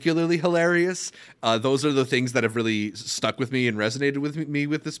particularly hilarious. Those are the things that have really stuck with me and resonated with me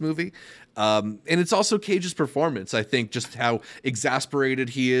with this movie. And it's also Cage's performance. I think just how exasperated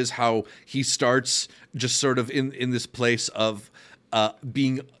he is, how he starts just sort of in this place of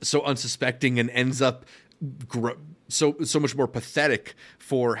being so unsuspecting and ends up so much more pathetic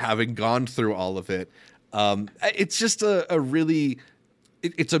for having gone through all of it. It's just a really,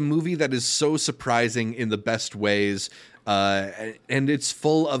 it's a movie that is so surprising in the best ways. And it's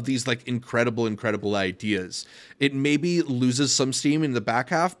full of these like incredible ideas. It maybe loses some steam in the back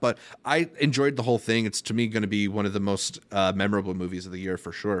half, but I enjoyed the whole thing. It's to me going to be one of the most memorable movies of the year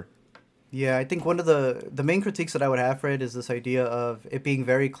for sure. Yeah, I think one of the main critiques that I would have for it is this idea of it being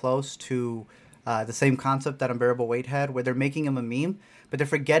very close to the same concept that Unbearable Weight had, where they're making him a meme, but they're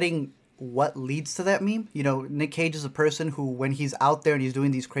forgetting what leads to that meme. You know, Nick Cage is a person who, when he's out there and he's doing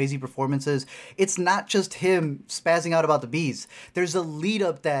these crazy performances, it's not just him spazzing out about the bees. There's a lead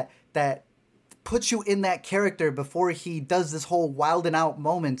up that puts you in that character before he does this whole wild and out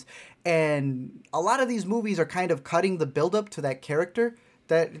moment. And a lot of these movies are kind of cutting the build up to that character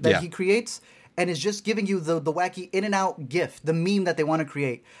that he creates, and is just giving you the wacky in and out gif, the meme that they want to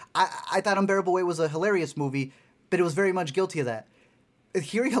create. I thought Unbearable Weight was a hilarious movie, but it was very much guilty of that.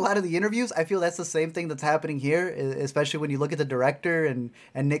 hearing a lot of the interviews, I feel that's the same thing that's happening here, especially when you look at the director and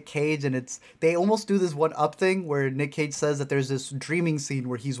Nick Cage, and they almost do this one up thing where Nick Cage says that there's this dreaming scene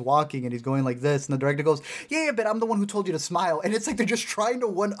where he's walking and he's going like this, and the director goes, yeah, but I'm the one who told you to smile, and it's like they're just trying to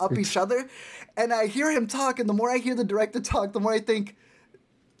one up each other, and I hear him talk, and the more I hear the director talk, the more I think,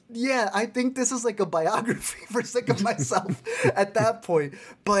 yeah, I think this is like a biography for Sick of Myself at that point,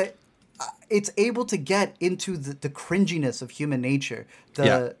 but it's able to get into the cringiness of human nature,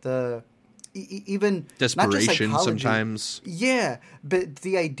 even desperation not just sometimes. Yeah, but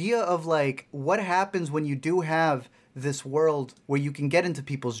the idea of like what happens when you do have this world where you can get into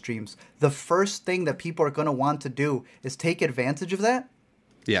people's dreams. The first thing that people are going to want to do is take advantage of that.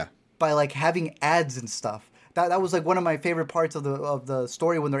 Yeah. By like having ads and stuff. That was like one of my favorite parts of the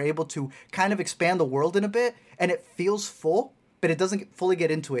story, when they're able to kind of expand the world in a bit, and it feels full, but it doesn't fully get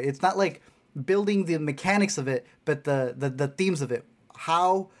into it. It's not like building the mechanics of it, but the themes of it.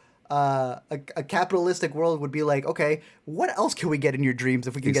 How a capitalistic world would be like, okay, what else can we get in your dreams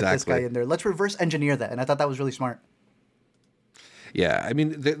if we can get this guy in there? Let's reverse engineer that. And I thought that was really smart. Yeah, I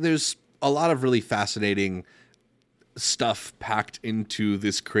mean, there's a lot of really fascinating stuff packed into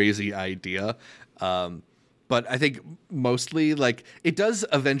this crazy idea. But I think mostly, like, it does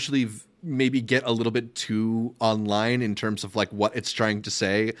eventually maybe get a little bit too online in terms of like what it's trying to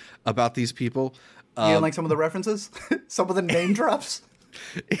say about these people. You didn't like some of the references? Some of the name drops?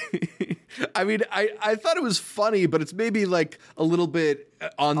 I mean, I thought it was funny, but it's maybe like a little bit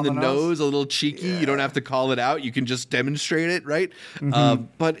on the nose, a little cheeky. Yeah. You don't have to call it out. You can just demonstrate it, right?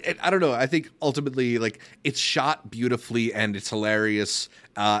 Mm-hmm. I don't know. I think ultimately, like, it's shot beautifully and it's hilarious.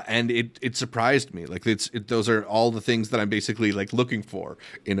 And it surprised me. Like, those are all the things that I'm basically like looking for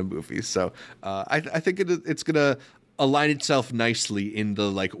in a movie. So I think it's gonna align itself nicely in the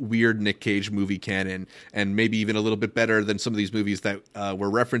like weird Nick Cage movie canon, and maybe even a little bit better than some of these movies that we're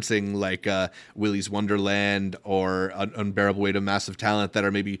referencing, like Willy's Wonderland or Unbearable Weight of Massive Talent, that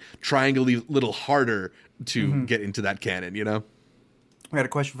are maybe trying a little harder to get into that canon, you know? We had a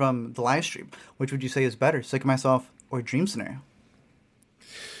question from the live stream. Which would you say is better, Sick of Myself or Dream Scenario?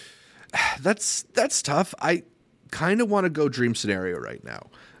 That's tough. I kind of want to go Dream Scenario right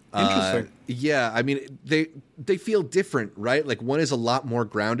now. Interesting. Yeah, I mean, they feel different, right? Like, one is a lot more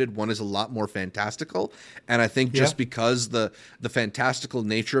grounded, one is a lot more fantastical, and I think just because the fantastical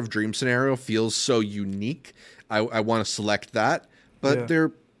nature of Dream Scenario feels so unique, I want to select that. But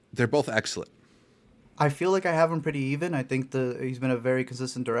they're both excellent. I feel like I have him pretty even. I think he's been a very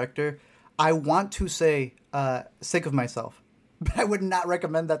consistent director. I want to say Sick of Myself, but I would not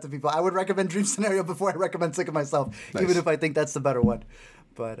recommend that to people. I would recommend Dream Scenario before I recommend Sick of Myself, even if I think that's the better one.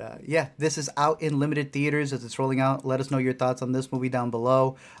 But this is out in limited theaters as it's rolling out. Let us know your thoughts on this movie down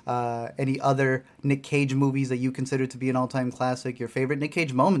below. Any other Nick Cage movies that you consider to be an all-time classic. Your favorite Nick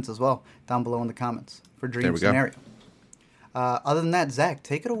Cage moments as well, down below in the comments for Dream Scenario. Other than that, Zach,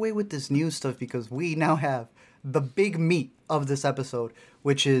 take it away with this news stuff, because we now have the big meat of this episode,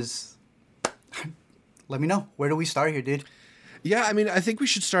 which is... Let me know. Where do we start here, dude? Yeah, I mean, I think we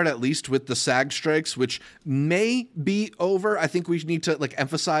should start at least with the SAG strikes, which may be over. I think we need to like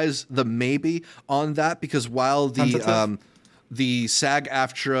emphasize the maybe on that, because while the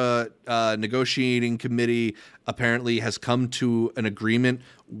SAG-AFTRA negotiating committee apparently has come to an agreement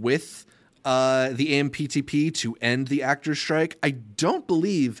with the AMPTP to end the actors' strike, I don't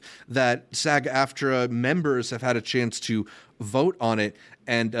believe that SAG-AFTRA members have had a chance to vote on it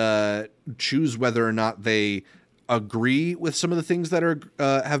and choose whether or not they agree with some of the things that are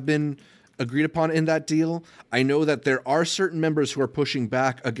have been agreed upon in that deal. I know that there are certain members who are pushing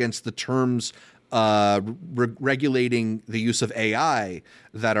back against the terms regulating the use of AI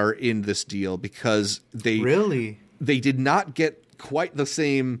that are in this deal, because they did not get quite the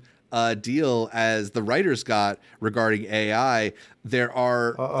same deal as the writers got regarding AI. There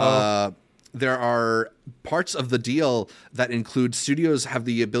are parts of the deal that include studios have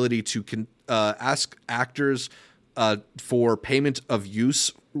the ability to ask actors for payment of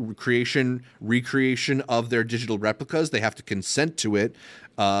use, recreation of their digital replicas. They have to consent to it,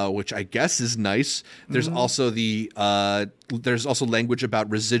 which I guess is nice. There's also there's also language about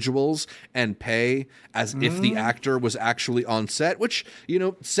residuals and pay as if the actor was actually on set, which, you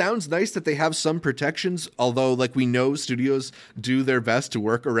know, sounds nice that they have some protections, although, like, we know studios do their best to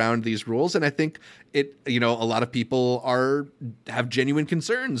work around these rules. And I think a lot of people have genuine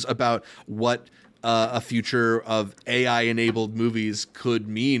concerns about what a future of AI-enabled movies could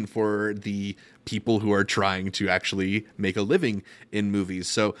mean for the people who are trying to actually make a living in movies.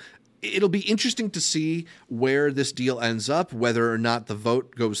 So it'll be interesting to see where this deal ends up, whether or not the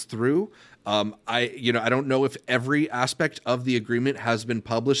vote goes through. I don't know if every aspect of the agreement has been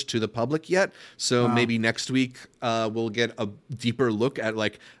published to the public yet. So maybe next week we'll get a deeper look at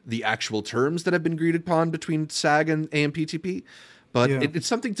like the actual terms that have been agreed upon between SAG and AMPTP. But it's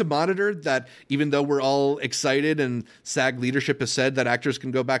something to monitor, that even though we're all excited and SAG leadership has said that actors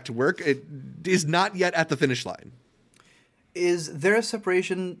can go back to work, it is not yet at the finish line. Is there a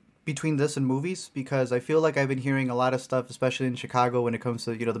separation between this and movies? Because I feel like I've been hearing a lot of stuff, especially in Chicago, when it comes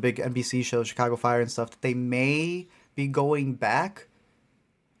to, the big NBC shows, Chicago Fire and stuff, that they may be going back.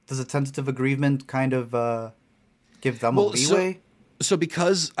 Does a tentative agreement kind of give them a leeway? So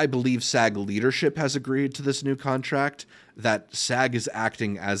because I believe SAG leadership has agreed to this new contract, that SAG is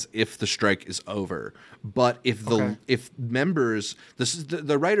acting as if the strike is over. But if members,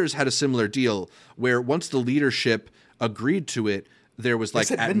 the writers had a similar deal where once the leadership agreed to it, there was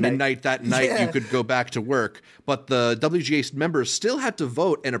like at midnight that night you could go back to work. But the WGA members still had to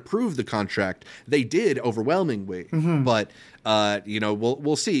vote and approve the contract. They did overwhelmingly. But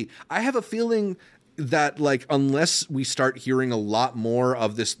we'll see. I have a feeling that like unless we start hearing a lot more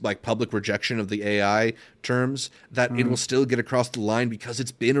of this like public rejection of the AI terms, that it will still get across the line, because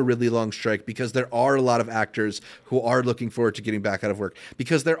it's been a really long strike, because there are a lot of actors who are looking forward to getting back out of work,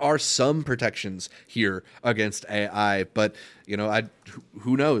 because there are some protections here against AI. But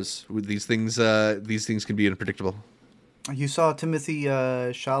who knows? These things can be unpredictable. You saw Timothy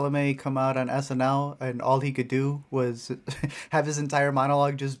Chalamet come out on SNL, and all he could do was have his entire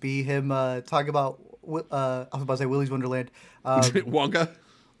monologue just be him talking about, I was about to say Willy's Wonderland.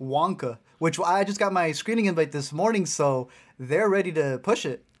 Wonka, which I just got my screening invite this morning, so they're ready to push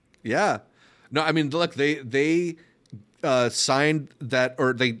it. Yeah. No, I mean, look, they signed that,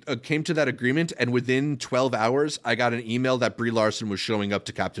 or they came to that agreement, and within 12 hours, I got an email that Brie Larson was showing up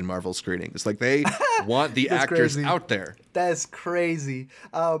to Captain Marvel screenings. Like, they want the actors out there. That's crazy.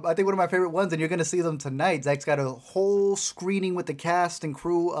 I think one of my favorite ones, and you're going to see them tonight, Zach's got a whole screening with the cast and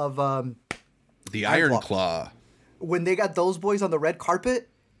crew of The Iron Claw. When they got those boys on the red carpet,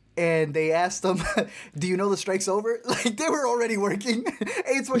 and they asked them, do you know the strike's over? Like, they were already working.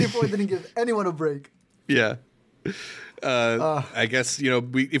 A24 didn't give anyone a break. Yeah. I guess,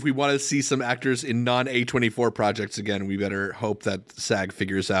 if we want to see some actors in non-A24 projects again, we better hope that SAG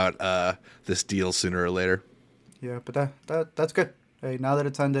figures out this deal sooner or later. Yeah, but that's good. Hey, now that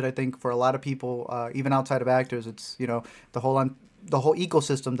it's ended, I think for a lot of people, even outside of actors, it's, the whole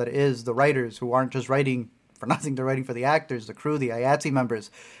ecosystem that is the writers who aren't just writing for nothing, they're writing for the actors, the crew, the IATSE members,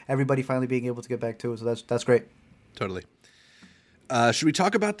 everybody finally being able to get back to it. So that's great. Totally. Should we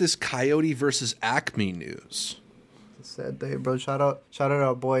talk about this Coyote versus Acme news? Sad day, bro. Shout out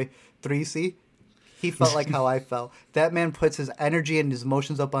our boy 3C. He felt like how I felt. That man puts his energy and his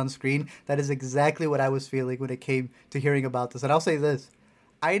emotions up on screen. That is exactly what I was feeling when it came to hearing about this. And I'll say this,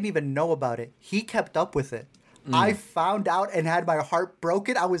 I didn't even know about it. He kept up with it. I found out and had my heart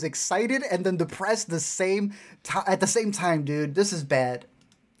broken. I was excited and then depressed at the same time, dude. This is bad.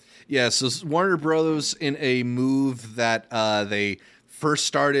 Yeah, so Warner Bros. In a move that they first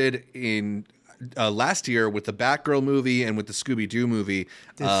started in last year with the Batgirl movie and with the Scooby-Doo movie,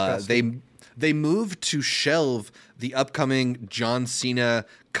 they moved to shelve the upcoming John Cena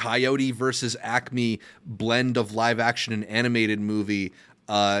Coyote versus Acme blend of live action and animated movie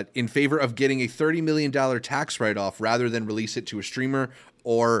in favor of getting a $30 million tax write-off rather than release it to a streamer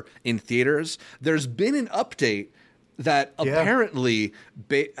or in theaters. There's been an update that apparently,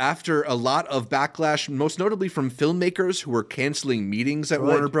 after a lot of backlash, most notably from filmmakers who were canceling meetings at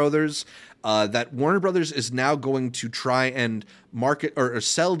Warner Brothers, that Warner Brothers is now going to try and market or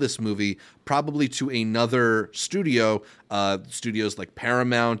sell this movie probably to another studio. Studios like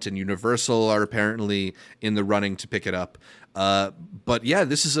Paramount and Universal are apparently in the running to pick it up. But yeah,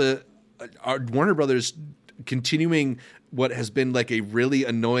 this is Warner Brothers continuing what has been like a really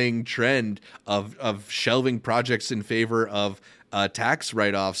annoying trend of shelving projects in favor of tax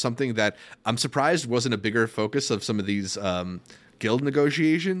write-off, something that I'm surprised wasn't a bigger focus of some of these guild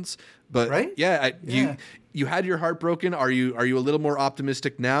negotiations. But you had your heart broken. Are you a little more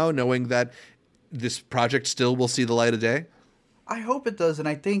optimistic now, knowing that this project still will see the light of day? I hope it does. And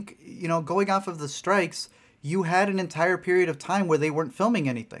I think, going off of the strikes, you had an entire period of time where they weren't filming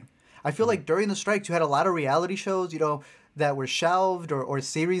anything. I feel like during the strikes, you had a lot of reality shows, that were shelved or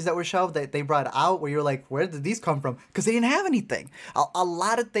series that were shelved that they brought out where you're like, where did these come from? Because they didn't have anything. A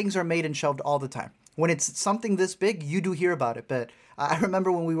lot of things are made and shelved all the time. When it's something this big, you do hear about it. But I remember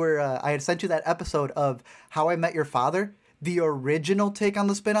when we were, I had sent you that episode of How I Met Your Father, the original take on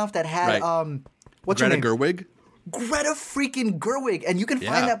the spinoff that had, what's Greta her name? Gerwig? Greta freaking Gerwig. And you can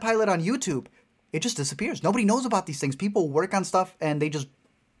find that pilot on YouTube. It just disappears. Nobody knows about these things. People work on stuff and they just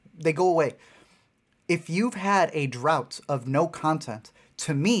they go away. If you've had a drought of no content,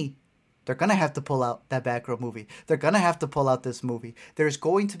 to me, they're going to have to pull out that Batgirl movie. They're going to have to pull out this movie. There's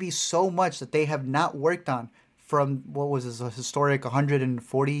going to be so much that they have not worked on from, what was this, a historic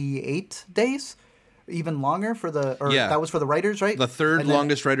 148 days? Even longer for that was for the writers, right? The third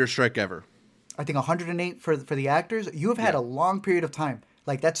longest writer's strike ever. I think 108 for the actors. You have had a long period of time.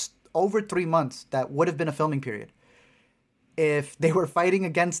 Like, that's over 3 months that would have been a filming period. If they were fighting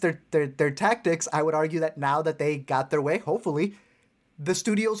against their tactics, I would argue that now that they got their way, hopefully, the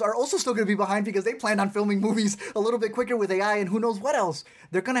studios are also still going to be behind because they plan on filming movies a little bit quicker with AI and who knows what else.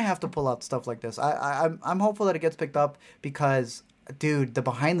 They're going to have to pull out stuff like this. I'm hopeful that it gets picked up because, dude, the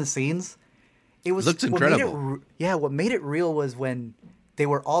behind the scenes, it looked incredible. What made it real was when they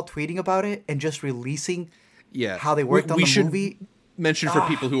were all tweeting about it and just releasing how they worked on the movie. Mention for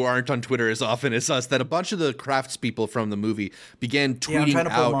people who aren't on Twitter as often as us that a bunch of the craftspeople from the movie began tweeting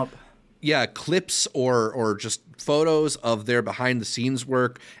out clips or just photos of their behind the scenes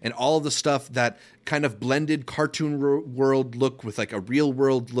work and all of the stuff that kind of blended cartoon world look with like a real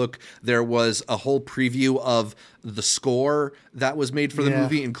world look. There was a whole preview of the score that was made for the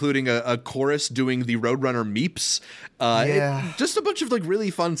movie, including a chorus doing the Roadrunner meeps. Just a bunch of like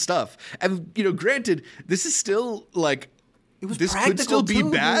really fun stuff. And, you know, granted, this is still like, this could still be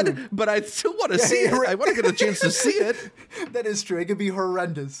bad, dude. But I still want to see it. I want to get a chance to see it. That is true. It could be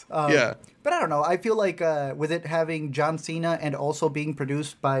horrendous. But I don't know. I feel like with it having John Cena and also being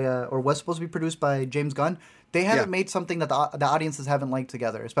produced by, or was supposed to be produced by James Gunn, they haven't made something that the audiences haven't liked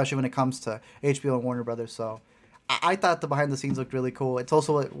together, especially when it comes to HBO and Warner Brothers. So I thought the behind the scenes looked really cool. It's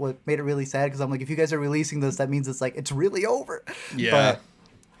also what made it really sad because I'm like, if you guys are releasing this, that means it's really over. Yeah. But,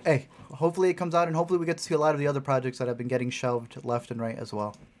 hey, hopefully it comes out, and hopefully we get to see a lot of the other projects that have been getting shelved left and right as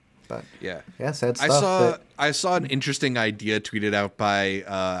well. But sad stuff. I saw an interesting idea tweeted out by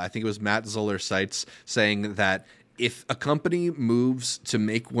I think it was Matt Zoller Seitz saying that if a company moves to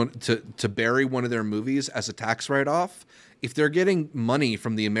make to bury one of their movies as a tax write-off, if they're getting money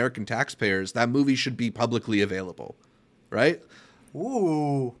from the American taxpayers, that movie should be publicly available, right?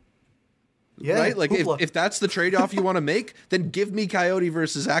 Ooh. Yeah, right? Like, if that's the trade-off you want to make, then give me Coyote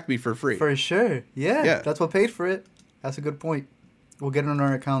versus Acme for free. For sure. Yeah, that's what paid for it. That's a good point. We'll get it on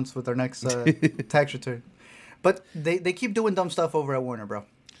our accounts with our next tax return. But they keep doing dumb stuff over at Warner, bro.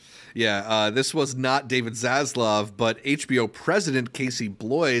 Yeah, this was not David Zaslav, but HBO president Casey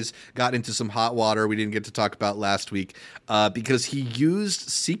Bloys got into some hot water we didn't get to talk about last week because he used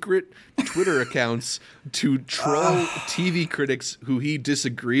secret Twitter accounts to troll TV critics who he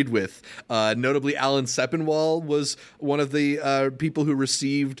disagreed with. Notably, Alan Sepinwall was one of the people who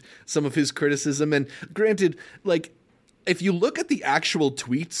received some of his criticism. And granted, like, if you look at the actual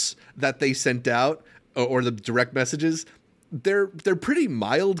tweets that they sent out or the direct messages, they're pretty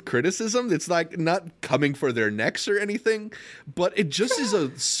mild criticism. It's like not coming for their necks or anything, but it just is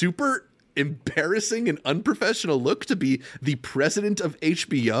a super embarrassing and unprofessional look to be the president of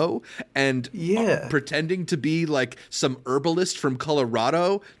HBO and pretending to be like some herbalist from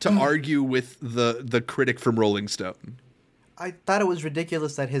Colorado to argue with the critic from Rolling Stone. I thought it was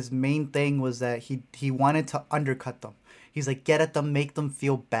ridiculous that his main thing was that he wanted to undercut them. He's like, get at them, make them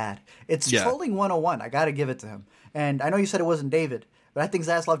feel bad. It's trolling 101. I got to give it to him. And I know you said it wasn't David, but I think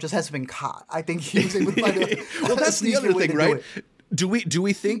Zaslav just hasn't been caught. I think he was able to find a well, that's the other thing, right? Do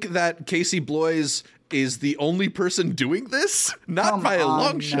we think that Casey Bloys is the only person doing this? Not by a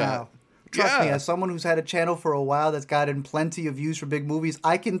long shot. Trust me, as someone who's had a channel for a while that's gotten plenty of views for big movies,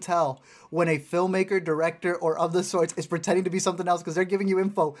 I can tell when a filmmaker, director, or of the sorts is pretending to be something else because they're giving you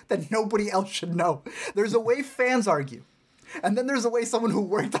info that nobody else should know. There's a way fans argue. And then there's a way someone who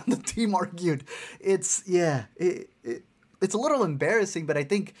worked on the team argued. It's a little embarrassing, but I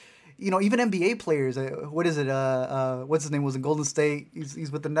think, even NBA players, what is it? What's his name? Was in Golden State.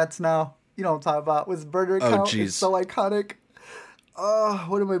 He's with the Nets now. You know what I'm talking about. With his burner account. It's so iconic. Oh,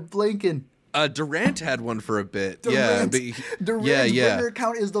 what am I blanking? Durant had one for a bit. Durant's burner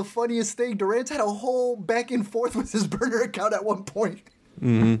account is the funniest thing. Durant had a whole back and forth with his burner account at one point.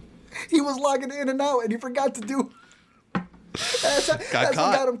 Mm-hmm. He was logging in and out, and he forgot to do... That's what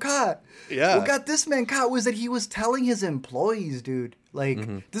got him caught. Yeah. What got this man caught was that he was telling his employees, dude. Like,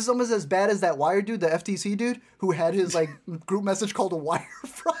 this is almost as bad as that Wire dude, the FTC dude, who had his, group message called a wire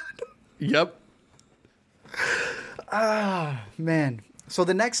fraud. Yep. Man. So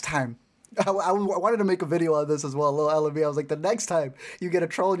the next time, I wanted to make a video on this as well, a little LMV. I was like, the next time you get a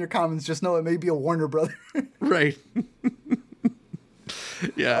troll in your comments, just know it may be a Warner brother. Right.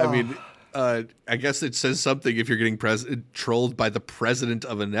 Yeah, I mean... I guess it says something if you're getting trolled by the president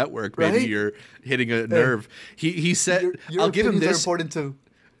of a network. Maybe you're hitting a nerve. He said, Your "I'll give him this." Are important too.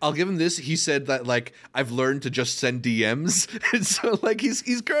 I'll give him this. He said that like I've learned to just send DMs, and so like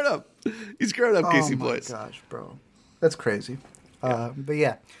he's grown up. He's grown up, Casey Bloys. Oh my gosh, bro, that's crazy. But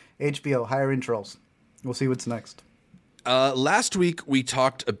yeah, HBO hiring trolls. We'll see what's next. Last week we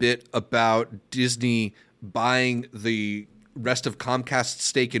talked a bit about Disney buying the rest of Comcast's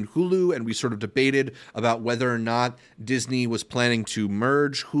stake in Hulu, and we sort of debated about whether or not Disney was planning to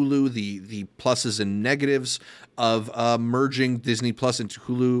merge Hulu, the pluses and negatives of merging Disney Plus into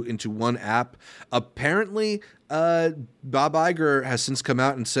Hulu into one app. Apparently, Bob Iger has since come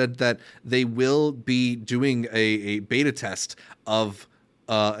out and said that they will be doing a beta test of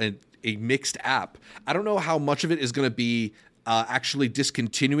a mixed app. I don't know how much of it is going to be actually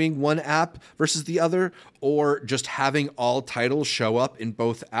discontinuing one app versus the other, or just having all titles show up in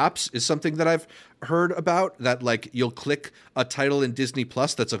both apps is something that I've heard about, that like you'll click a title in Disney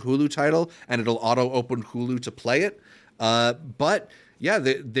Plus that's a Hulu title and it'll auto open Hulu to play it. But yeah,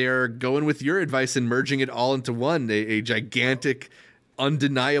 they're going with your advice and merging it all into one, a gigantic,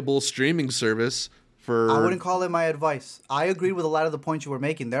 undeniable streaming service. I wouldn't call it my advice. I agree with a lot of the points you were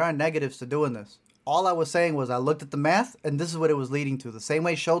making. There are negatives to doing this. All I was saying was I looked at the math, and this is what it was leading to. The same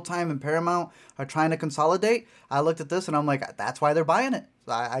way Showtime and Paramount are trying to consolidate, I looked at this, and I'm like, that's why they're buying it.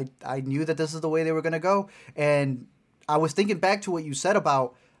 I knew that this is the way they were going to go. And I was thinking back to what you said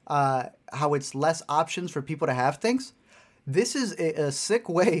about how it's less options for people to have things. This is a sick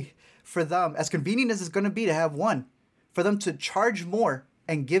way for them, as convenient as it's going to be to have one, for them to charge more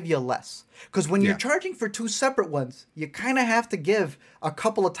and give you less. Because when you're charging for two separate ones, you kind of have to give a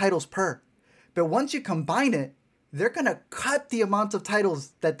couple of titles per. But once you combine it, they're going to cut the amount of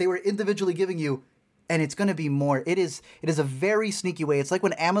titles that they were individually giving you, and it's going to be more. It is a very sneaky way. It's like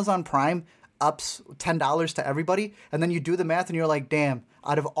when Amazon Prime ups $10 to everybody, and then you do the math and you're like, damn,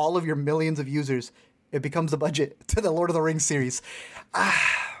 out of all of your millions of users, it becomes the budget to the Lord of the Rings series.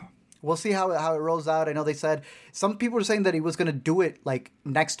 We'll see how it rolls out. I know they said some people were saying that he was going to do it like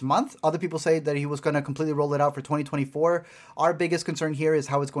next month. Other people say that he was going to completely roll it out for 2024. Our biggest concern here is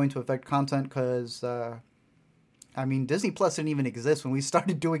how it's going to affect content because, Disney Plus didn't even exist when we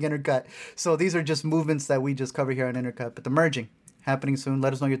started doing Intercut. So these are just movements that we just cover here on Intercut. But the merging happening soon.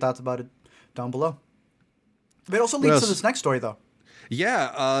 Let us know your thoughts about it down below. It also leads to this next story, though.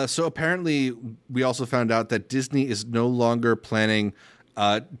 Yeah. So apparently we also found out that Disney is no longer planning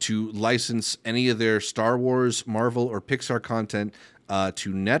to license any of their Star Wars, Marvel, or Pixar content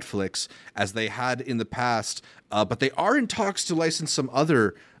to Netflix, as they had in the past. But they are in talks to license some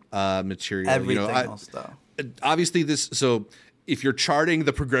other material. Everything else, though. Obviously, so if you're charting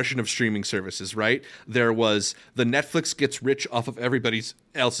the progression of streaming services, right? There was the Netflix gets rich off of everybody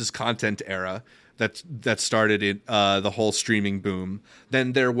else's content era. That started in the whole streaming boom.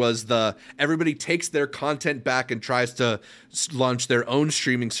 Then there was everybody takes their content back and tries to launch their own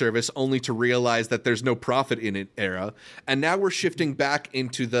streaming service, only to realize that there's no profit in it era. And now we're shifting back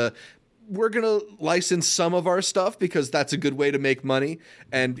into we're gonna license some of our stuff because that's a good way to make money.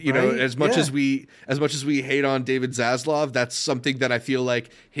 And as much as we hate on David Zaslav, that's something that I feel like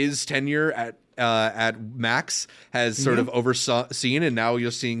his tenure at Max has sort of overseen, and now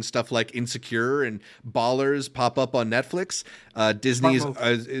you're seeing stuff like Insecure and Ballers pop up on Netflix. Disney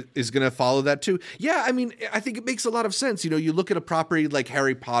is going to follow that too. Yeah, I mean, I think it makes a lot of sense. You look at a property like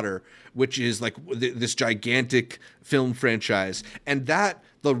Harry Potter, which is like this gigantic film franchise, and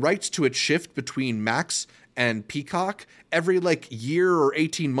the rights to it shift between Max and Peacock every like year or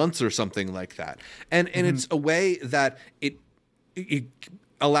 18 months or something like that. And it's a way that it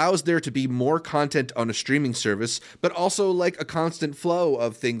allows there to be more content on a streaming service, but also like a constant flow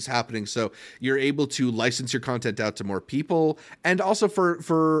of things happening. So you're able to license your content out to more people. And also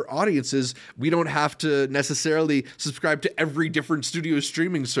for audiences, we don't have to necessarily subscribe to every different studio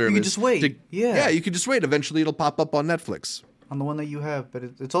streaming service. You can just wait. You can just wait. Eventually it'll pop up on Netflix. On the one that you have. But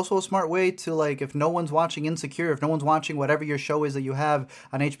it's also a smart way to, like, if no one's watching Insecure, if no one's watching whatever your show is that you have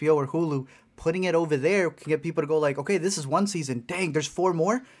on HBO or Hulu, putting it over there can get people to go like, okay, this is one season. Dang, there's 4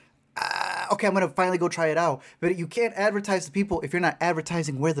 more? Okay, I'm going to finally go try it out. But you can't advertise to people if you're not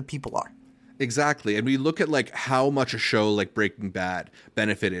advertising where the people are. Exactly. And we look at like how much a show like Breaking Bad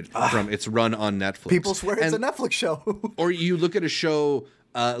benefited from its run on Netflix. People swear it's a Netflix show. Or you look at a show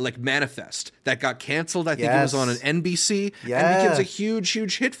like Manifest that got canceled. I think it was on an NBC and becomes a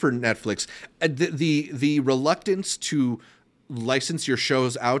huge hit for Netflix. The reluctance to license your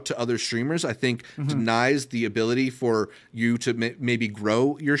shows out to other streamers, I think, denies the ability for you to maybe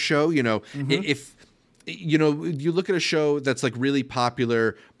grow your show. you know, you look at a show that's like really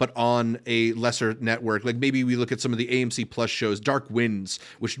popular, but on a lesser network. Like maybe we look at some of the AMC Plus shows, Dark Winds,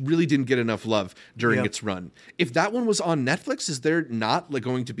 which really didn't get enough love during its run. If that one was on Netflix, is there not like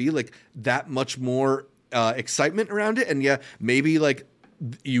going to be like that much more excitement around it? And yeah, maybe like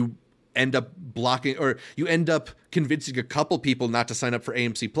you end up blocking, or you end up convincing a couple people not to sign up for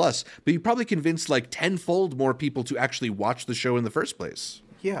AMC Plus, but you probably convinced like tenfold more people to actually watch the show in the first place.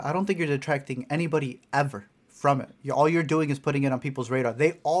 Yeah, I don't think you're detracting anybody ever from it. All you're doing is putting it on people's radar.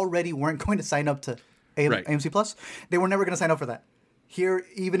 They already weren't going to sign up to AMC Plus. They were never going to sign up for that. Here,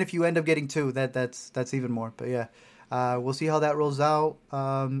 even if you end up getting two, that's even more. But yeah, we'll see how that rolls out.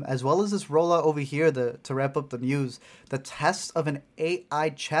 As well as this rollout over here to wrap up the news, the test of an AI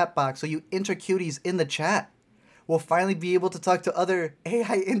chat box. So you enter cuties in the chat. We'll finally be able to talk to other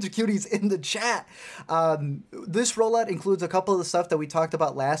AI intercuties in the chat. This rollout includes a couple of the stuff that we talked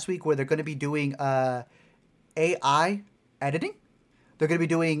about last week, where they're going to be doing AI editing. They're going to be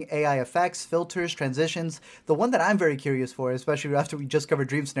doing AI effects, filters, transitions. The one that I'm very curious for, especially after we just covered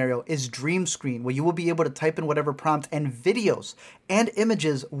Dream Scenario, is Dream Screen, where you will be able to type in whatever prompt, and videos and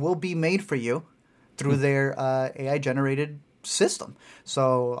images will be made for you through their AI-generated system.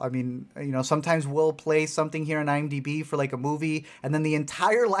 So, I mean, you know, sometimes we'll play something here on IMDb for like a movie, and then the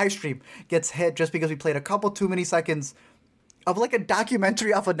entire live stream gets hit just because we played a couple too many seconds of like a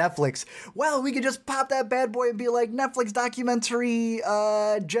documentary off of Netflix. Well, we could just pop that bad boy and be like, Netflix documentary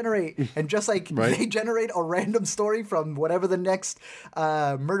generate. And just like they generate a random story from whatever the next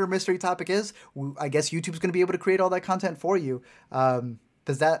murder mystery topic is, I guess YouTube's going to be able to create all that content for you.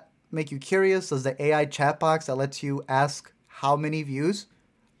 Does that make you curious? Does the AI chat box that lets you ask how many views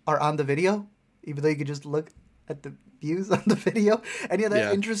are on the video, even though you could just look at the views on the video, any of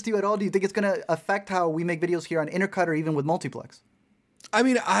that interest you at all? Do you think it's going to affect how we make videos here on Intercut or even with Multiplex? I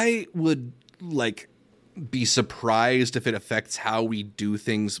mean, I would like be surprised if it affects how we do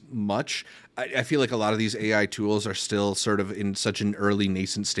things much. I feel like a lot of these AI tools are still sort of in such an early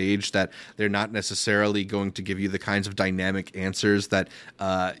nascent stage that they're not necessarily going to give you the kinds of dynamic answers that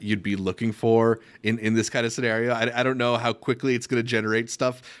you'd be looking for in this kind of scenario. I don't know how quickly it's going to generate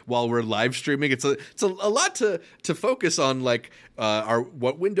stuff while we're live streaming. It's a lot to focus on, like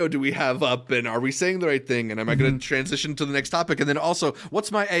what window do we have up, and are we saying the right thing, and am I going to transition to the next topic, and then also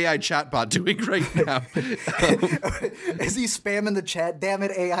what's my AI chatbot doing right now? Is he spamming the chat? Damn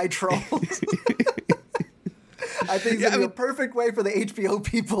it, AI trolls. I think it's going to be a perfect way for the HBO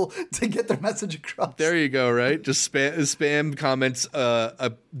people to get their message across. There you go, right? Just spam comments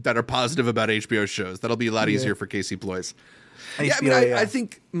that are positive about HBO shows. That'll be a lot easier for Casey Ploys. I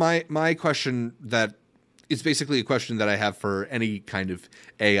think my question that is basically a question that I have for any kind of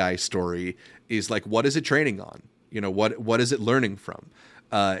AI story is like, what is it training on? You know, what is it learning from?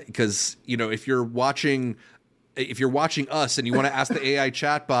 Because, you know, if you're watching us and you want to ask the AI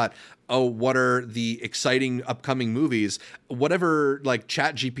chatbot, oh, what are the exciting upcoming movies? Whatever like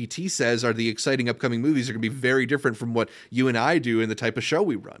ChatGPT says are the exciting upcoming movies are going to be very different from what you and I do in the type of show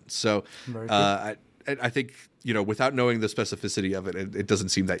we run. So I think, you know, without knowing the specificity of it, it doesn't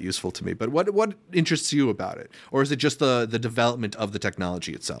seem that useful to me. But what interests you about it? Or is it just the development of the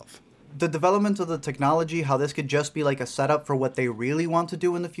technology itself? The development of the technology, how this could just be like a setup for what they really want to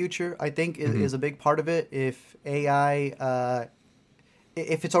do in the future, I think is a big part of it. If AI,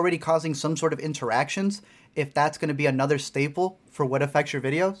 if it's already causing some sort of interactions, if that's going to be another staple for what affects your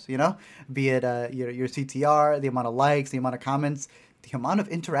videos, you know, be it your CTR, the amount of likes, the amount of comments, the amount of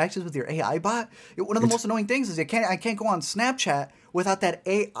interactions with your AI bot. One of the most annoying things is I can't go on Snapchat without that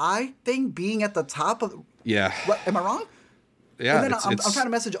AI thing being at the top of. Yeah. What, am I wrong? Yeah, and then I'm trying to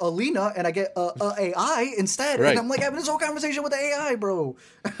message Alina, and I get AI instead. Right. And I'm like having this whole conversation with the AI, bro.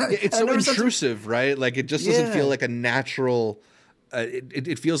 It's so intrusive, right? Like, it just doesn't feel like a natural...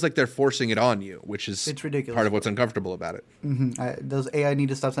 It feels like they're forcing it on you, which is it's ridiculous. Part of what's uncomfortable about it. Those AI need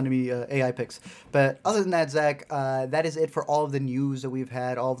to stop sending me AI pics. But other than that, Zach, that is it for all of the news that we've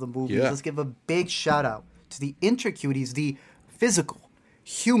had, all of the movies. Yeah. Let's give a big shout out to the intercuties, the physical,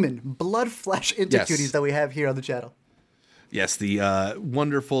 human, blood, flesh intercuties that we have here on the channel. Yes, the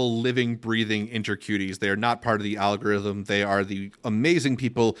wonderful, living, breathing intercuties. They are not part of the algorithm. They are the amazing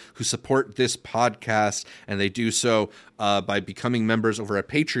people who support this podcast, and they do so by becoming members over at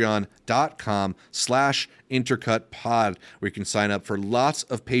patreon.com/intercutpod, where you can sign up for lots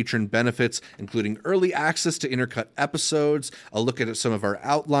of patron benefits, including early access to Intercut episodes, a look at some of our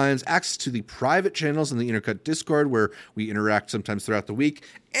outlines, access to the private channels in the Intercut Discord, where we interact sometimes throughout the week,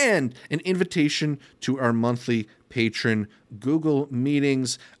 and an invitation to our monthly patron Google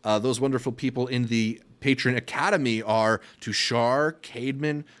meetings. Those wonderful people in the Patron Academy are Tushar,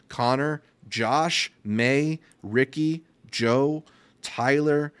 Cademan, Connor, Josh, May, Ricky, Joe,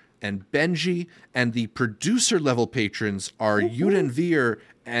 Tyler, and Benji, and the producer level patrons are Yuden Veer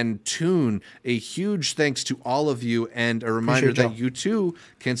and Toon. A huge thanks to all of you, and a reminder that you too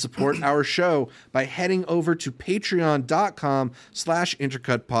can support our show by heading over to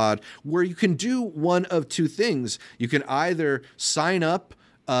patreon.com/intercutpod, where you can do one of two things. You can either sign up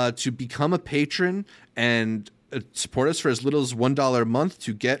to become a patron and support us for as little as $1 a month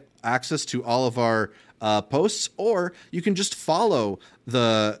to get access to all of our posts, or you can just follow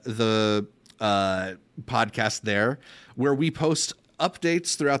the podcast there, where we post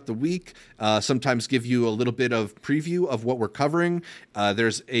updates throughout the week, sometimes give you a little bit of preview of what we're covering.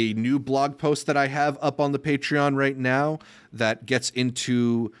 There's a new blog post that I have up on the Patreon right now that gets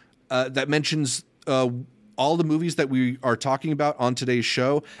into that mentions all the movies that we are talking about on today's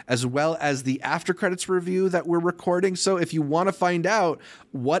show, as well as the after credits review that we're recording. So if you want to find out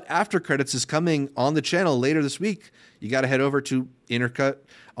what after credits is coming on the channel later this week, you got to head over to Intercut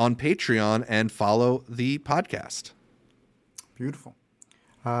on Patreon and follow the podcast. Beautiful.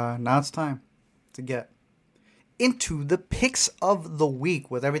 Now it's time to get into the picks of the week.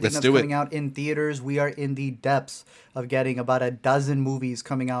 With everything that's coming out in theaters, we are in the depths of getting about a dozen movies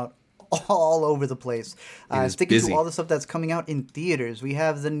coming out all over the place. Sticking to all the stuff that's coming out in theaters, we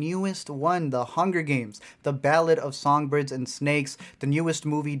have the newest one, The Hunger Games, The Ballad of Songbirds and Snakes, the newest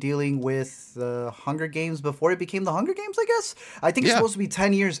movie dealing with the Hunger Games before it became the Hunger Games, I guess. I think it's supposed to be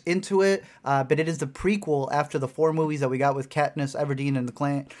 10 years into it, but it is the prequel after the 4 movies that we got with Katniss Everdeen and the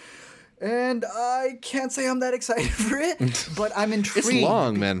clan. And I can't say I'm that excited for it, but I'm intrigued. It's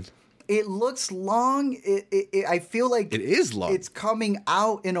long, man. It looks long. I feel like it is long. It's coming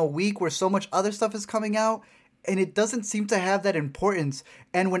out in a week where so much other stuff is coming out, and it doesn't seem to have that importance.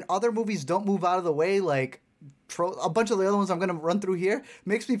 And when other movies don't move out of the way, like a bunch of the other ones I'm going to run through here,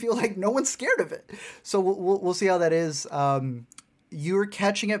 makes me feel like no one's scared of it. So we'll see how that is. You're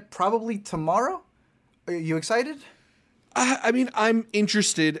catching it probably tomorrow. Are you excited? I mean, I'm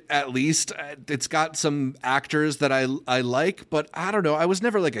interested, at least. It's got some actors that I like, but I don't know. I was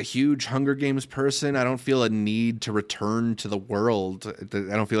never like a huge Hunger Games person. I don't feel a need to return to the world.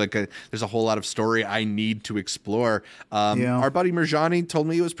 I don't feel like there's a whole lot of story I need to explore. Our buddy Mirjani told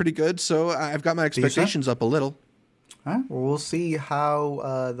me it was pretty good, so I've got my expectations up a little. All right. Well, we'll see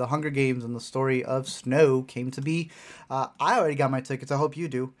how the Hunger Games and the story of Snow came to be. I already got my tickets. I hope you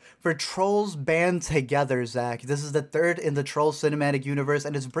do. For Trolls Band Together, Zach. This is the third in the Trolls cinematic universe,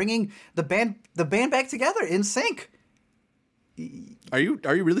 and it's bringing the band back together in sync. Are you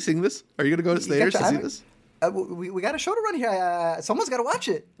really seeing this? Are you going to go to theaters to see this? We got a show to run here. Someone's got to watch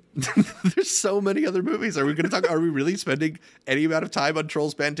it. There's so many other movies. Are we going to talk? Are we really spending any amount of time on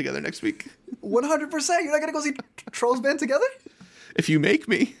Trolls Band Together next week? 100%. You're not going to go see Trolls Band Together? If you make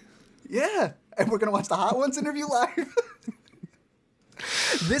me. Yeah. And we're going to watch the Hot Ones interview live.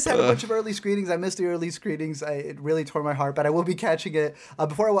 This had a bunch of early screenings. I missed the early screenings. It really tore my heart, but I will be catching it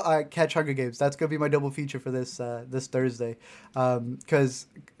before I catch Hunger Games. That's going to be my double feature for this Thursday. Because,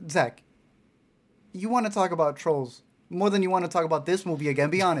 Zach, you want to talk about Trolls more than you want to talk about this movie again.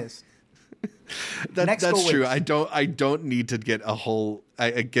 Be honest. That's true. I don't need to get a whole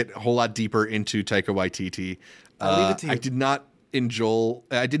lot deeper into Taika Waititi. I'll leave it to you. I did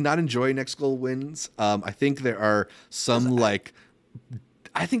not enjoy Next Goal Wins. I think there are some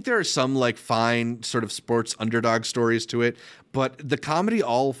fine sort of sports underdog stories to it, but the comedy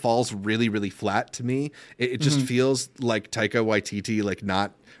all falls really, really flat to me. It just feels like Taika Waititi like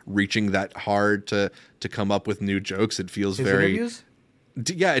not reaching that hard to come up with new jokes. It feels interviews?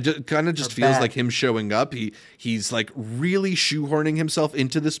 Yeah, it kind of just feels like him showing up. He's like really shoehorning himself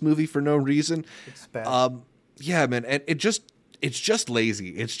into this movie for no reason. It's bad. Yeah, man, and it's just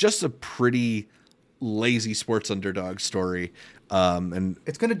lazy. It's just a pretty lazy sports underdog story. And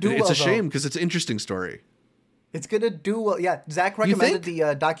it's gonna do. It's well, a shame because it's an interesting story. It's gonna do well. Yeah, Zach recommended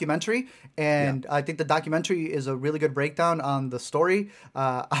the documentary, and I think the documentary is a really good breakdown on the story.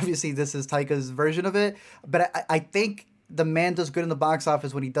 Obviously, this is Taika's version of it, but I think the man does good in the box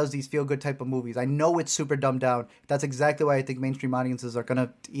office when he does these feel-good type of movies. I know it's super dumbed down. That's exactly why I think mainstream audiences are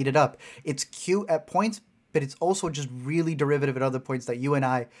gonna eat it up. It's cute at points, but it's also just really derivative at other points that you and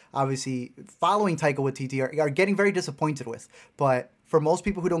I, obviously following Taika Waititi, are getting very disappointed with. But for most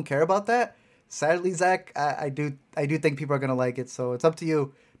people who don't care about that, sadly, Zach, I do think people are going to like it. So it's up to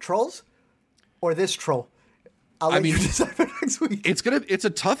you. Trolls or this troll? I'll let you decide for next week. It's a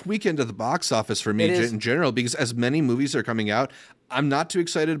tough weekend at the box office for me in general, because as many movies are coming out, I'm not too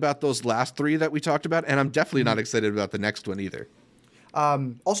excited about those last 3 that we talked about, and I'm definitely not excited about the next one either.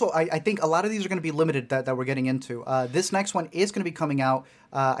 Also, I think a lot of these are going to be limited that we're getting into. This next one is going to be coming out.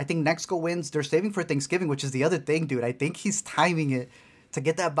 I think Next Go Wins. They're saving for Thanksgiving, which is the other thing, dude. I think he's timing it to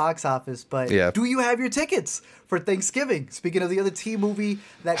get that box office. But do you have your tickets for Thanksgiving? Speaking of the other T movie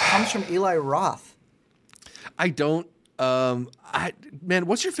that comes from Eli Roth. I don't. Man,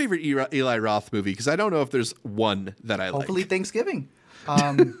 what's your favorite Eli Roth movie? Because I don't know if there's one that I like. Hopefully Thanksgiving.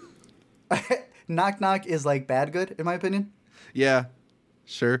 Knock Knock is like bad good, in my opinion. Yeah,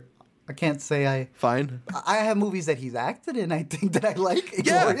 sure. I can't say Fine. I have movies that he's acted in, I think, that I like.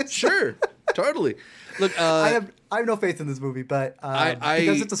 Yeah, sure. Totally. Look, I have no faith in this movie, but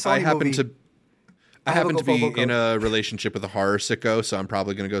because it's a Sony movie. I happen to be in a relationship with a horror sicko, so I'm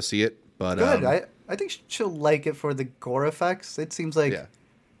probably going to go see it. But good. I think she'll like it for the gore effects. It seems like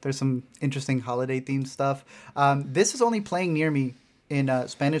there's some interesting holiday themed stuff. This is only playing near me in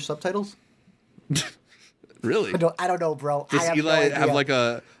Spanish subtitles. Really? I don't know, bro. Does Eli have like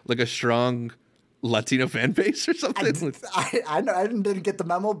a strong Latino fan base or something? I didn't get the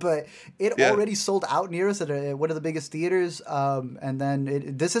memo, but it already sold out near us at one of the biggest theaters. And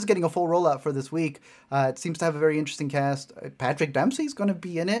then this is getting a full rollout for this week. It seems to have a very interesting cast. Patrick Dempsey's going to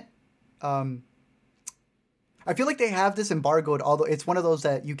be in it. I feel like they have this embargoed, although it's one of those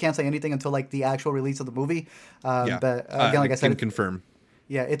that you can't say anything until like the actual release of the movie. But again, like I said, can confirm.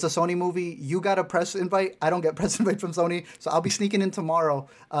 Yeah, it's a Sony movie. You got a press invite. I don't get press invite from Sony, so I'll be sneaking in tomorrow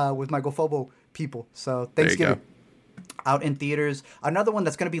with my GoFobo people. So Thanksgiving out in theaters. Another one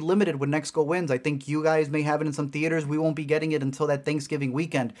that's going to be limited when Next Go Wins. I think you guys may have it in some theaters. We won't be getting it until that Thanksgiving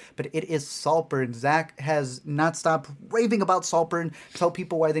weekend. But it is Saltburn. Zach has not stopped raving about Saltburn. Tell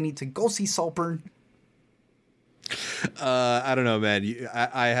people why they need to go see Saltburn. I don't know, man.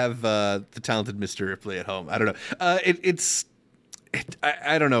 I have the talented Mr. Ripley at home. I don't know.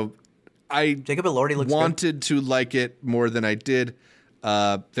 I don't know. Jacob Elordi looks wanted to like it more than I did.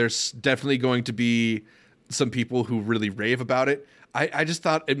 There's definitely going to be some people who really rave about it. I just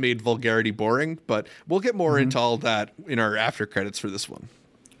thought it made vulgarity boring, but we'll get more into all that in our after credits for this one.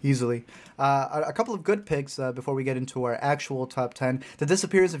 Easily. A couple of good picks before we get into our actual top 10. The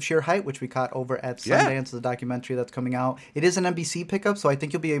Disappearance of Sheer Height, which we caught over at Sundance, the documentary that's coming out. It is an NBC pickup, so I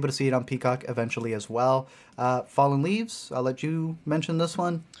think you'll be able to see it on Peacock eventually as well. Fallen Leaves, I'll let you mention this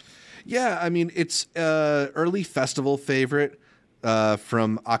one. Yeah, I mean, it's early festival favorite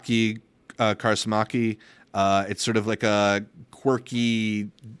from Aki Kaurismäki. It's sort of like a quirky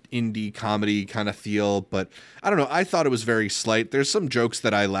indie comedy kind of feel, but I don't know. I thought it was very slight. There's some jokes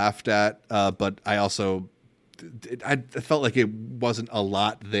that I laughed at, but I also I felt like it wasn't a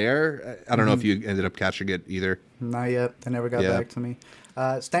lot there. I don't know if you ended up catching it either. Not yet. They never got back to me.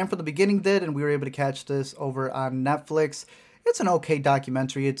 Stand from the Beginning did, and we were able to catch this over on Netflix. It's an okay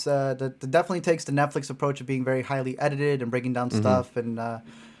documentary. It's that definitely takes the Netflix approach of being very highly edited and breaking down stuff, and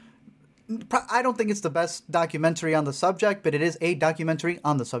I don't think it's the best documentary on the subject, but it is a documentary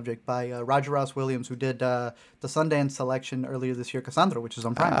on the subject by Roger Ross Williams, who did the Sundance selection earlier this year, Cassandra, which is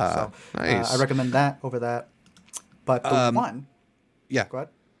on Prime. So nice. I recommend that over that. But the one... Yeah. Go ahead.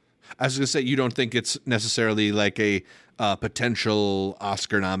 I was going to say, you don't think it's necessarily like a potential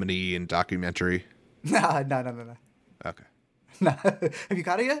Oscar nominee in documentary? No. Okay. No. Have you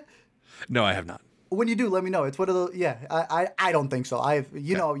caught it yet? No, I have not. When you do, let me know. It's one of those. Yeah, I don't think so.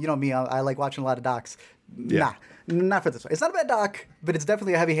 You know me. I like watching a lot of docs. Yeah. Nah, not for this one. It's not a bad doc, but it's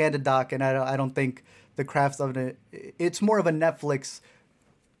definitely a heavy-handed doc, and I don't think the crafts of it. It's more of a Netflix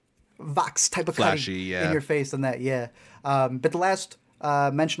Vox type of flashy, in your face than that. Yeah. But the last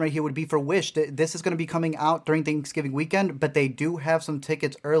mention right here would be for Wish. This is going to be coming out during Thanksgiving weekend, but they do have some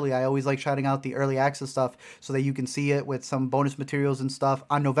tickets early. I always like shouting out the early access stuff so that you can see it with some bonus materials and stuff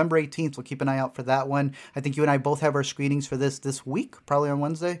on November 18th. So keep an eye out for that one. I think you and I both have our screenings for this week, probably on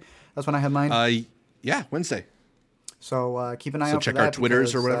Wednesday. That's when I have mine. Yeah, Wednesday. So keep an eye out for that. So check our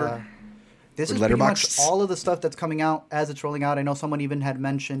Twitters or whatever. This is pretty much all of the stuff that's coming out as it's rolling out. I know someone even had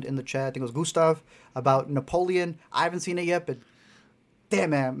mentioned in the chat, I think it was Gustav, about Napoleon. I haven't seen it yet, but damn,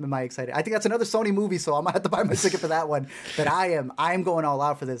 man, am I excited. I think that's another Sony movie, so I'm going to have to buy my ticket for that one. But I am going all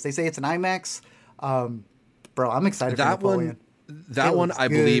out for this. They say it's an IMAX. Bro, I'm excited for Napoleon. That one, I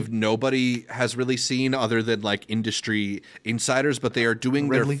believe nobody has really seen other than like industry insiders, but they are doing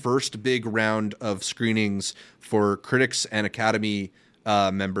their first big round of screenings for critics and Academy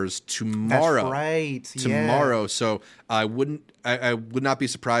members tomorrow. That's right. Tomorrow. Yeah. So I would not be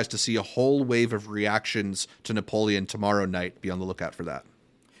surprised to see a whole wave of reactions to Napoleon tomorrow night. Be on the lookout for that.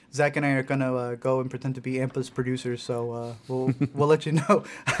 Zach and I are gonna go and pretend to be Ampa's producers, so we'll let you know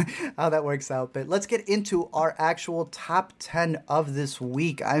how that works out. But let's get into our actual top 10 of this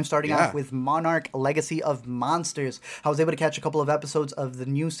week. I'm starting off with Monarch: Legacy of Monsters. I was able to catch a couple of episodes of the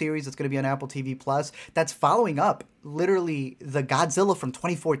new series that's going to be on Apple TV Plus. That's following up literally the Godzilla from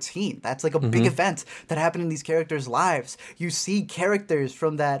 2014. That's like a big event that happened in these characters' lives. You see characters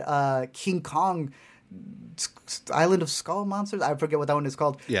from that King Kong Island of Skull Monsters. I forget what that one is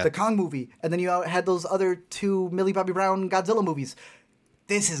called. Yeah. The Kong movie. And then you had those other two Millie Bobby Brown Godzilla movies.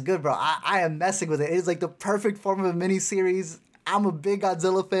 This is good, bro. I am messing with it. It is like the perfect form of a miniseries. I'm a big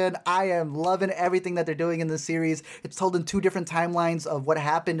Godzilla fan. I am loving everything that they're doing in this series. It's told in two different timelines of what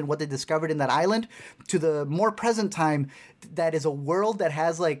happened and what they discovered in that island to the more present time that is a world that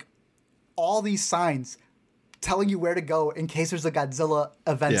has like all these signs telling you where to go in case there's a Godzilla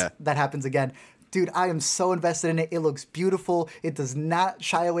event that happens again. Dude, I am so invested in it. It looks beautiful. It does not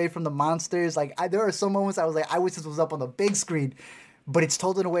shy away from the monsters. Like, there are some moments I was like, I wish this was up on the big screen. But it's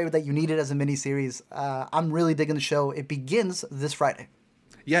told in a way that you need it as a miniseries. I'm really digging the show. It begins this Friday.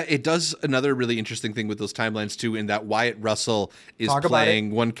 Yeah, it does another really interesting thing with those timelines, too, in that Wyatt Russell is Talk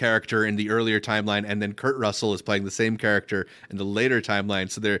playing one character in the earlier timeline, and then Kurt Russell is playing the same character in the later timeline.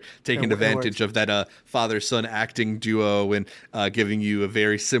 So they're taking advantage of that father-son acting duo and giving you a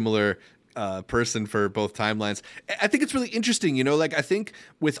very similar person for both timelines. I think it's really interesting, you know, like I think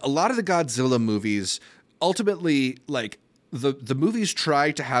with a lot of the Godzilla movies, ultimately, like the movies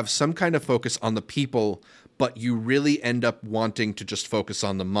try to have some kind of focus on the people, but you really end up wanting to just focus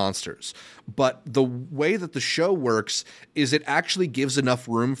on the monsters. But the way that the show works is it actually gives enough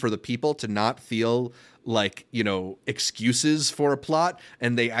room for the people to not feel like, you know, excuses for a plot,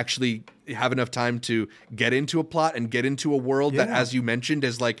 and they actually have enough time to get into a plot and get into a world that, as you mentioned,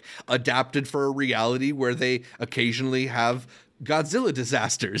 is like adapted for a reality where they occasionally have Godzilla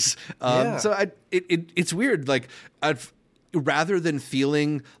disasters. So it's weird. Like, rather than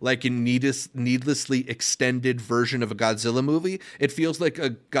feeling like a needlessly extended version of a Godzilla movie, it feels like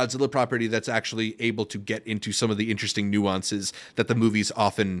a Godzilla property that's actually able to get into some of the interesting nuances that the movies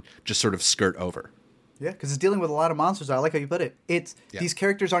often just sort of skirt over. Yeah, because it's dealing with a lot of monsters. I like how you put it. These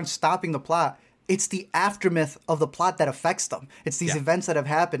characters aren't stopping the plot. It's the aftermath of the plot that affects them. It's these events that have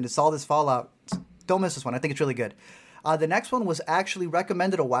happened. It's all this fallout. Don't miss this one. I think it's really good. The next one was actually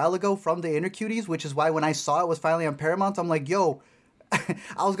recommended a while ago from the Inner Cuties, which is why when I saw it was finally on Paramount, I'm like, yo, I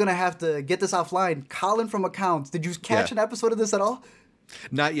was going to have to get this offline. Colin from Accounts. Did you catch an episode of this at all?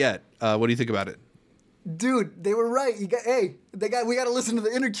 Not yet. What do you think about it? Dude, they were right. We got to listen to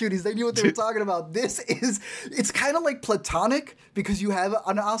the Inner Cuties. They knew what they were talking about. It's kind of like platonic because you have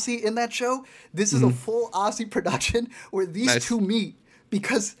an Aussie in that show. This is a full Aussie production where these two meet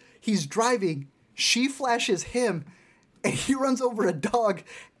because he's driving, she flashes him, and he runs over a dog,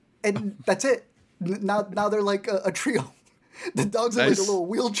 and that's it. Now they're like a trio. The dog's in like a little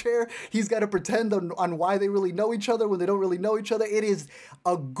wheelchair. He's got to pretend on why they really know each other when they don't really know each other. It is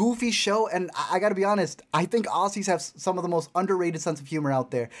a goofy show, and I got to be honest, I think Aussies have some of the most underrated sense of humor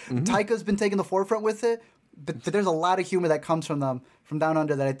out there. Taika's been taking the forefront with it, but there's a lot of humor that comes from them, from down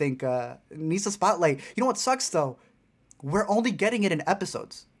under, that I think needs a spotlight. You know what sucks, though? We're only getting it in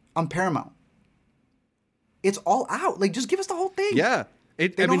episodes on Paramount. It's all out. Like, just give us the whole thing. Yeah. We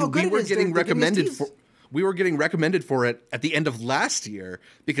were getting recommended for it at the end of last year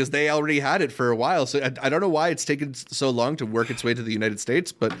because they already had it for a while. So I don't know why it's taken so long to work its way to the United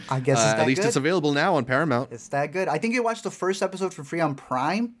States, but I guess at least it's available now on Paramount. It's that good. I think you watch the first episode for free on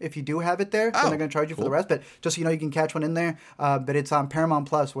Prime if you do have it there. Then they're going to charge you for the rest. But just so you know, you can catch one in there. But it's on Paramount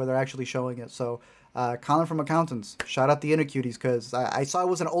Plus where they're actually showing it. So Colin from Accountants, shout out the Inner Cuties, because I saw it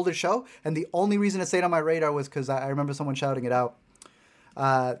was an older show, and the only reason it stayed on my radar was because I remember someone shouting it out.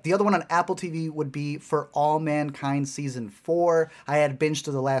 The other one on Apple TV would be For All Mankind Season 4. I had binged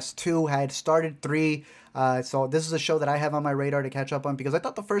to the last 2. I had started 3. So this is a show that I have on my radar to catch up on because I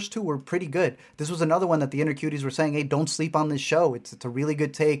thought the first 2 were pretty good. This was another one that the Inner Cuties were saying, hey, don't sleep on this show. It's a really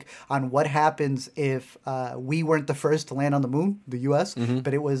good take on what happens if we weren't the first to land on the moon, the U.S.,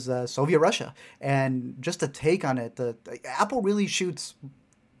 but it was Soviet Russia. And just a take on it. Apple really shoots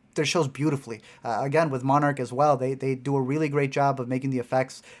their shows beautifully. Again, with Monarch as well, they do a really great job of making the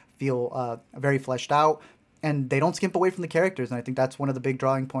effects feel very fleshed out, and they don't skimp away from the characters, and I think that's one of the big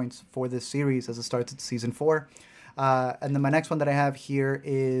drawing points for this series as it starts at season 4. And then my next one that I have here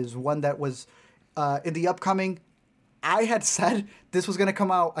is one that was in the upcoming. I had said this was going to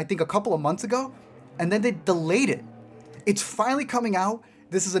come out, I think, a couple of months ago, and then they delayed it. It's finally coming out.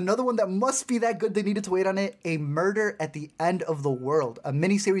 This is another one that must be that good they needed to wait on it. A Murder at the End of the World, a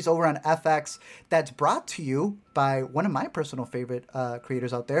miniseries over on FX that's brought to you by one of my personal favorite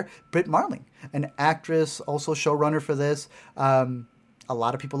creators out there, Britt Marling, an actress, also showrunner for this. A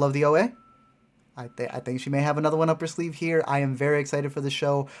lot of people love the OA. I think she may have another one up her sleeve here. I am very excited for the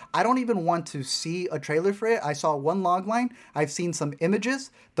show. I don't even want to see a trailer for it. I saw one log line. I've seen some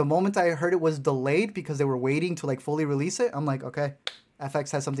images. The moment I heard it was delayed because they were waiting to like fully release it, I'm like, okay,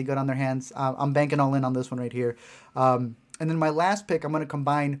 FX has something good on their hands. I'm banking all in on this one right here. And then my last pick, I'm going to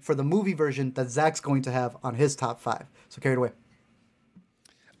combine for the movie version that Zach's going to have on his top 5. So carry it away.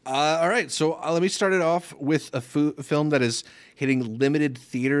 All right, so let me start it off with a film that is hitting limited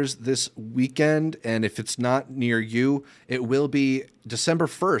theaters this weekend, and if it's not near you, it will be December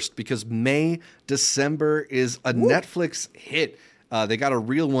 1st, because December is a Netflix hit. They got a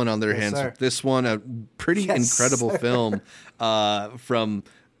real one on their hands with this one, a pretty incredible film from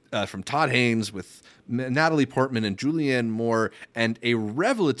Todd Haynes with Natalie Portman and Julianne Moore, and a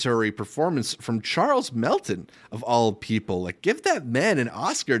revelatory performance from Charles Melton, of all people. Like, give that man an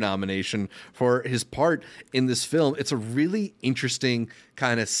Oscar nomination for his part in this film. It's a really interesting,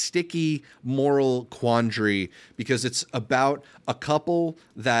 kind of sticky moral quandary, because it's about a couple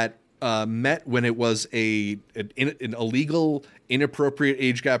that met when it was an illegal, inappropriate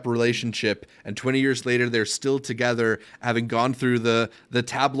age gap relationship, and 20 years later they're still together, having gone through the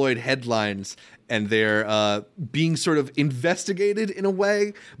tabloid headlines, and they're being sort of investigated in a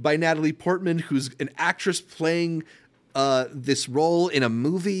way by Natalie Portman, who's an actress playing this role in a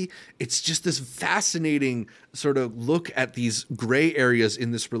movie. It's just this fascinating sort of look at these gray areas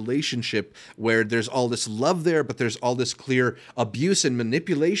in this relationship, where there's all this love there, but there's all this clear abuse and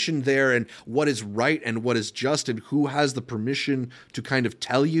manipulation there, and what is right and what is just, and who has the permission to kind of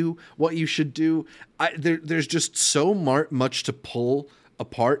tell you what you should do. There's just so much to pull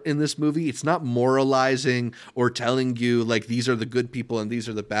apart in this movie. It's not moralizing or telling you like these are the good people and these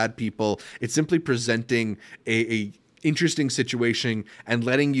are the bad people. It's simply presenting a interesting situation and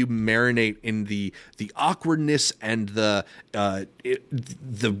letting you marinate in the awkwardness and the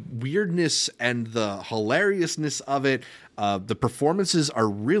weirdness and the hilariousness of it. The performances are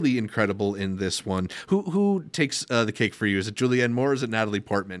really incredible in this one. Who takes the cake for you? Is it Julianne Moore or is it Natalie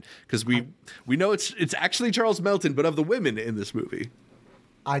Portman? Because we know it's actually Charles Melton, but of the women in this movie,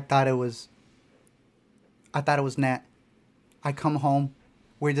 I thought it was Nat. I come home,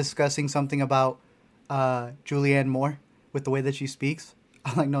 we're discussing something about Julianne Moore with the way that she speaks.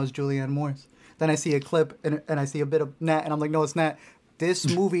 I'm like, no, it's Julianne Moore's. Then I see a clip and I see a bit of Nat, and I'm like, no, it's Nat. This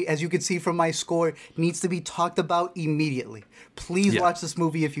movie, as you can see from my score, needs to be talked about immediately. Please watch this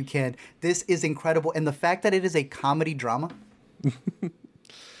movie if you can. This is incredible. And the fact that it is a comedy drama,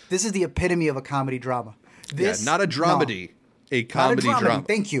 this is the epitome of a comedy drama. Not a dramedy. No. A comedy drama.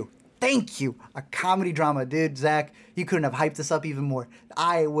 Thank you. A comedy drama. Dude, Zach, you couldn't have hyped this up even more.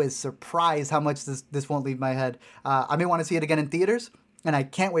 I was surprised how much this won't leave my head. I may want to see it again in theaters, and I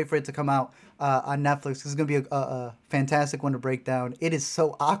can't wait for it to come out on Netflix. This is going to be a fantastic one to break down. It is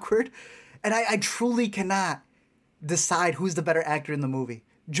so awkward, and I truly cannot decide who's the better actor in the movie.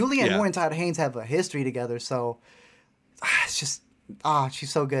 Julianne Moore and Todd Haynes have a history together, so it's just,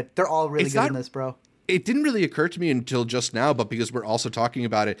 she's so good. They're all really good in this, bro. It didn't really occur to me until just now, but because we're also talking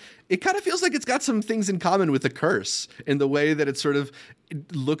about it, it kind of feels like it's got some things in common with The Curse in the way that it sort of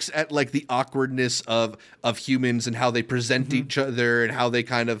looks at like the awkwardness of humans and how they present each other and how they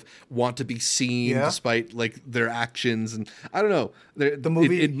kind of want to be seen despite like their actions. And I don't know, the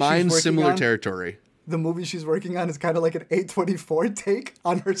movie it mines similar territory. The movie she's working on is kind of like an A24 take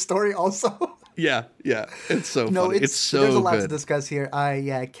on her story also. Yeah. It's so funny. It's so there's a lot good to discuss here.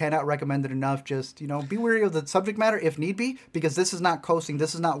 I cannot recommend it enough. Just, be wary of the subject matter if need be, because this is not coasting.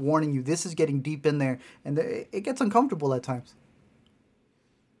 This is not warning you. This is getting deep in there, and it gets uncomfortable at times.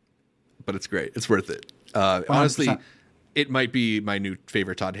 But it's great. It's worth it. Honestly, it might be my new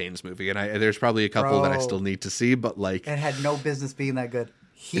favorite Todd Haynes movie, and there's probably a couple that I still need to see, but like... It had no business being that good.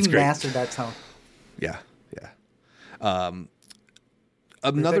 He mastered that tone. Yeah.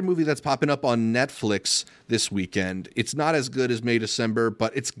 Another movie that's popping up on Netflix this weekend. It's not as good as May December,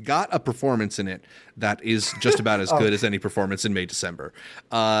 but it's got a performance in it that is just about as good as any performance in May December.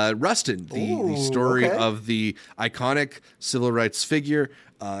 Rustin, the story of the iconic civil rights figure,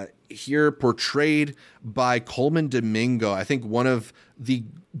 here portrayed by Coleman Domingo. I think one of the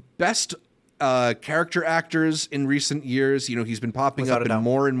best character actors in recent years. You know, he's been popping Without up a doubt. in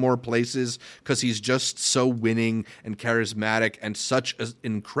more and more places because he's just so winning and charismatic and such an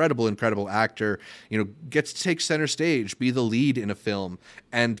incredible actor. You know, gets to take center stage, be the lead in a film,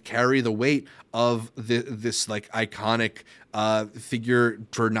 and carry the weight of this like iconic figure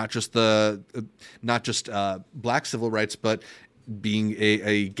for not just black civil rights, but being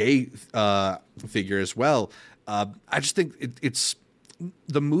a gay figure as well. I just think it's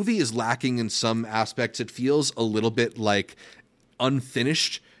the movie is lacking in some aspects. It feels a little bit like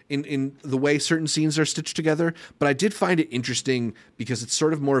unfinished in the way certain scenes are stitched together. But I did find it interesting because it's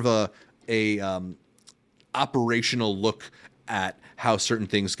sort of more of a operational look at how certain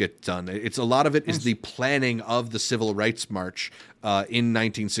things get done. It's a lot of it is the planning of the Civil Rights March in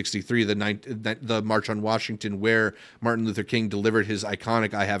 1963, the March on Washington, where Martin Luther King delivered his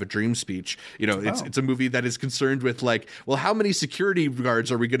iconic "I Have a Dream" speech. You know, it's a movie that is concerned with like, well, how many security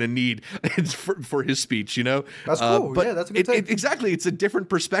guards are we going to need for his speech? You know, that's cool. But yeah, that's a good take. Exactly, it's a different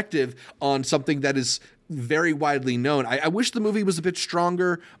perspective on something that is very widely known. I wish the movie was a bit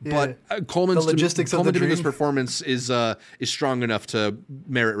stronger, but Coleman's performance is strong enough to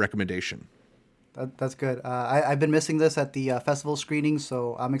merit recommendation. That's good. I've been missing this at the festival screening,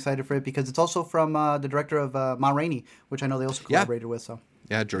 so I'm excited for it because it's also from the director of Ma Rainey, which I know they also collaborated with. So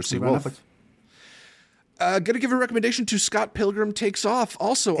George C. Wolfe. Gonna give a recommendation to Scott Pilgrim Takes Off,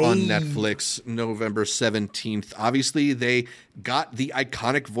 also on Netflix, November 17th. Obviously, they got the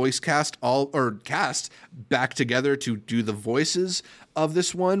iconic voice cast back together to do the voices of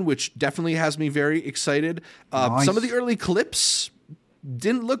this one, which definitely has me very excited. Nice. Some of the early clips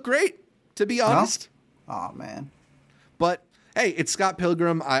didn't look great, to be honest. No? Oh man. But hey, it's Scott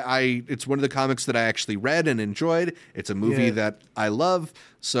Pilgrim. It's one of the comics that I actually read and enjoyed. It's a movie that I love,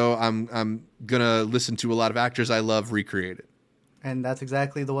 so I'm gonna listen to a lot of actors I love recreate it. And that's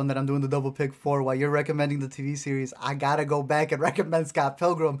exactly the one that I'm doing the double pick for. While you're recommending the TV series, I gotta go back and recommend Scott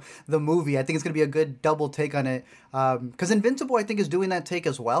Pilgrim, the movie. I think it's gonna be a good double take on it. Because Invincible, I think, is doing that take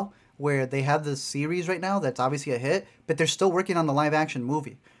as well, where they have this series right now that's obviously a hit, but they're still working on the live action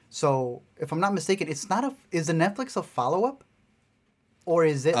movie. So if I'm not mistaken, is the Netflix a follow up? Or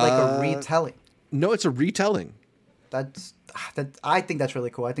is it like a retelling? No, it's a retelling. I think that's really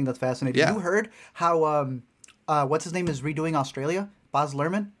cool. I think that's fascinating. Yeah. You heard how what's his name is redoing Australia? Baz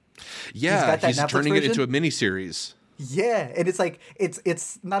Luhrmann? Yeah, he's turning it into a miniseries. Yeah, and it's like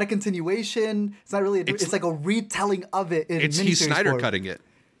it's not a continuation. It's not really. It's like a retelling of it. He's Snyder cutting it.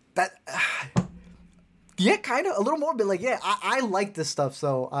 Yeah, kind of a little more, but like I like this stuff.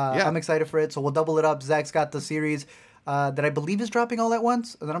 So I'm excited for it. So we'll double it up. Zach's got the series that I believe is dropping all at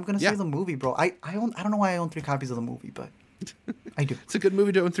once, and then I'm gonna see the movie, bro. I don't know why I own 3 copies of the movie, but I do. It's a good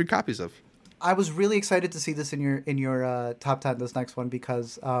movie to own 3 copies of. I was really excited to see this in your top 10, this next one,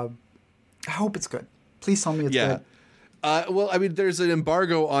 because I hope it's good. Please tell me it's good. Well, I mean, there's an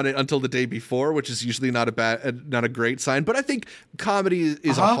embargo on it until the day before, which is usually not a great sign. But I think comedy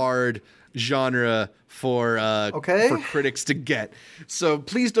is a hard genre for critics to get. So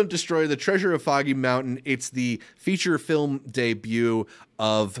please don't destroy The Treasure of Foggy Mountain. It's the feature film debut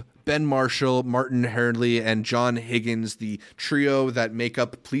of Ben Marshall, Martin Hurley, and John Higgins, the trio that make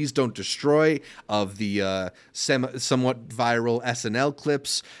up Please Don't Destroy of the somewhat viral SNL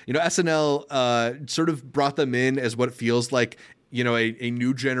clips. You know, SNL sort of brought them in as what it feels like, you know, a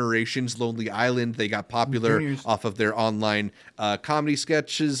new generation's Lonely Island. They got popular off of their online comedy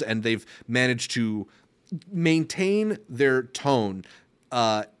sketches, and they've managed to maintain their tone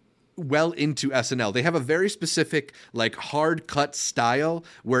well into SNL. They have a very specific, like, hard cut style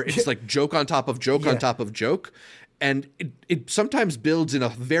where it's like joke on top of joke on top of joke. And it sometimes builds in a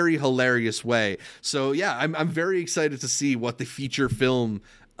very hilarious way. So yeah, I'm very excited to see what the feature film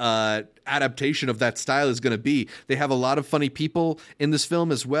adaptation of that style is going to be. They have a lot of funny people in this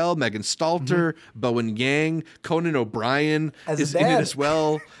film as well. Megan Stalter, Bowen Yang, Conan O'Brien is in it as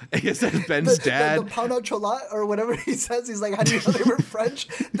well. Is that Ben's dad? The Pano Cholat or whatever he says. He's like, how do you know they were French?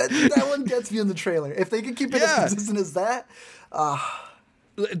 That one gets me in the trailer. If they can keep it as consistent as that.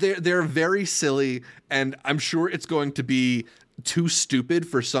 They're very silly, and I'm sure it's going to be too stupid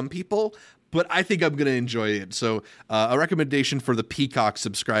for some people, but I think I'm going to enjoy it. So a recommendation for the Peacock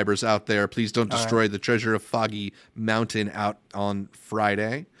subscribers out there: Please Don't Destroy The Treasure of Foggy Mountain, out on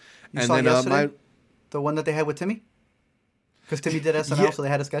Friday. You saw yesterday the one that they had with Timmy? Because Timmy did SNL, so they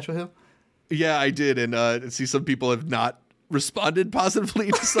had a sketch with him? Yeah, I did, and see some people have not responded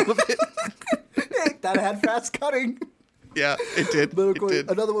positively to some of it. That had fast cutting. Yeah, it did.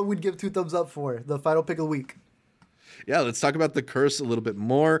 Another one we'd give 2 thumbs up for. The final pick of the week. Yeah, let's talk about The Curse a little bit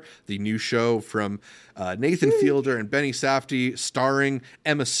more. The new show from Nathan Fielder and Benny Safdie, starring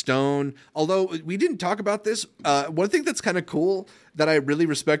Emma Stone. Although we didn't talk about this, one thing that's kind of cool that I really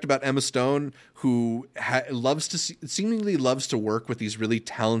respect about Emma Stone, who seemingly loves to work with these really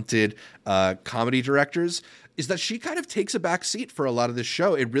talented comedy directors, is that she kind of takes a back seat for a lot of this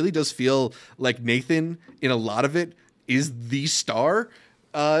show. It really does feel like Nathan, in a lot of it, is the star.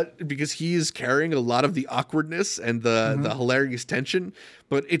 Because he is carrying a lot of the awkwardness and the hilarious tension,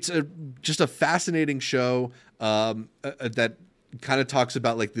 but it's just a fascinating show that kind of talks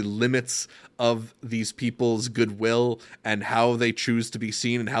about like the limits of these people's goodwill and how they choose to be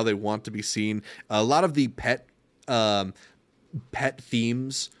seen and how they want to be seen. A lot of the pet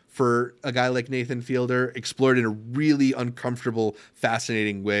themes for a guy like Nathan Fielder explored in a really uncomfortable,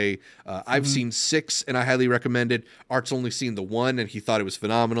 fascinating way. I've seen 6 and I highly recommend it. Art's only seen the 1 and he thought it was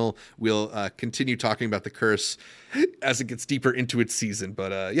phenomenal. We'll continue talking about The Curse as it gets deeper into its season.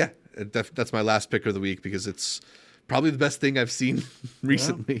 But yeah, that's my last pick of the week because it's probably the best thing I've seen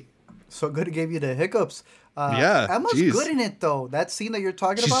recently. Yeah. So good it gave you the hiccups. Emma's good in it though. That scene that you're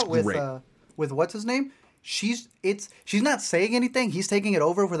talking about with what's his name? She's not saying anything. He's taking it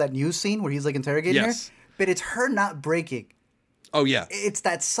over for that news scene where he's like interrogating her. But it's her not breaking. Oh yeah. It's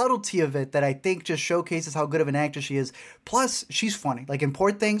that subtlety of it that I think just showcases how good of an actress she is. Plus, she's funny. Like in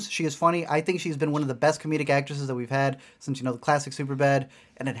Poor Things, she is funny. I think she's been one of the best comedic actresses that we've had since, the classic Superbad,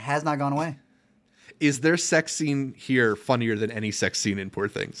 and it has not gone away. Is their sex scene here funnier than any sex scene in Poor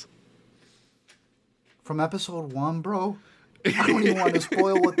Things? From episode 1, bro. I don't even want to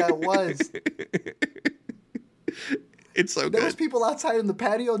spoil what that was. It's so good. There was people outside in the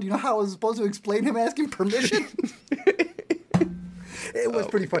patio. Do you know how I was supposed to explain him asking permission? It was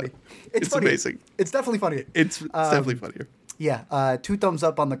pretty funny. It's funny. Amazing. It's definitely funny. It's definitely funnier. Yeah, 2 thumbs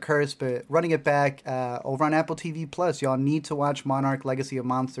up on The Curse, but running it back over on Apple TV Plus. Y'all need to watch Monarch: Legacy of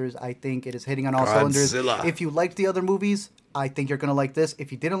Monsters. I think it is hitting on all cylinders. If you liked the other movies, I think you're going to like this.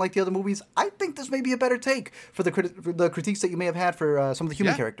 If you didn't like the other movies, I think this may be a better take for the critiques that you may have had for some of the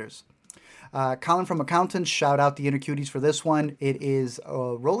human characters. Colin from Accountants, shout out the Inner Cuties for this one. It is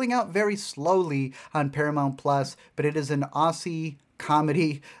rolling out very slowly on Paramount Plus, but it is an Aussie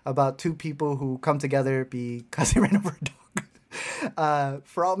comedy about 2 people who come together because they ran over a dog.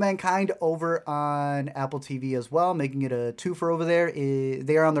 For All Mankind over on Apple TV as well, making it a 2-fer over there.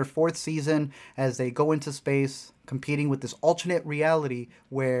 They are on their 4th season as they go into space, competing with this alternate reality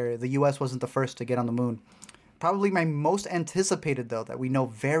where the U.S. wasn't the first to get on the moon. Probably my most anticipated, though, that we know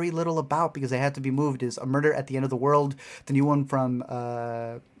very little about because they had to be moved, is A Murder at the End of the World, the new one from,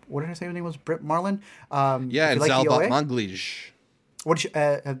 what did I say her name was? Britt Marlin? And Zalbat Manglij.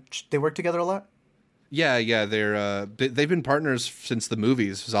 They work together a lot? Yeah, they've been partners since the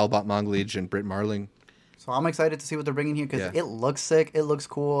movies, Zalbat Manglij and Britt Marling. So I'm excited to see what they're bringing here because it looks sick, it looks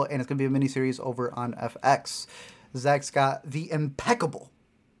cool, and it's going to be a miniseries over on FX. Zach's got the impeccable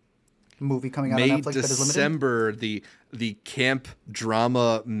movie coming out on Netflix that is limited. December, the camp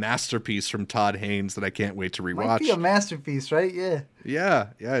drama masterpiece from Todd Haynes that I can't wait to rewatch. Might be a masterpiece, right? Yeah,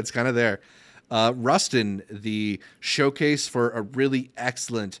 it's kind of there. Rustin, the showcase for a really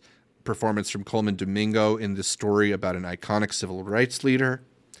excellent performance from Coleman Domingo in this story about an iconic civil rights leader.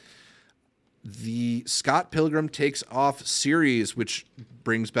 The Scott Pilgrim Takes Off series, which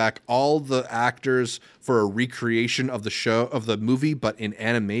brings back all the actors for a recreation of the movie, but in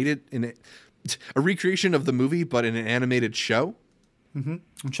a recreation of the movie, but in an animated show. Mm-hmm.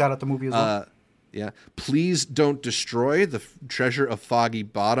 And shout out the movie as well. Please Don't Destroy the Treasure of Foggy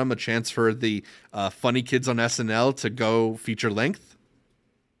Bottom, a chance for the funny kids on SNL to go feature length.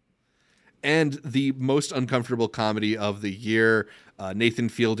 And the most uncomfortable comedy of the year, Nathan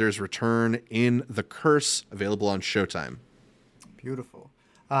Fielder's return in The Curse, available on Showtime. Beautiful.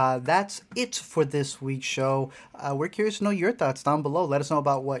 That's it for this week's show. We're curious to know your thoughts down below. Let us know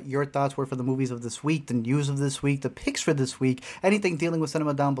about what your thoughts were for the movies of this week, the news of this week, the picks for this week, anything dealing with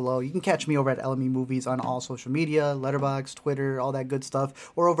cinema down below. You can catch me over at LME Movies on all social media, Letterboxd, Twitter, all that good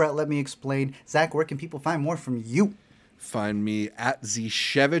stuff, or over at Let Me Explain. Zach, where can people find more from you? Find me at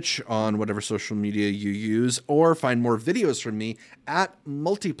Zshevich on whatever social media you use, or find more videos from me at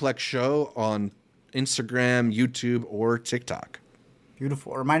Multiplex Show on Instagram, YouTube, or TikTok.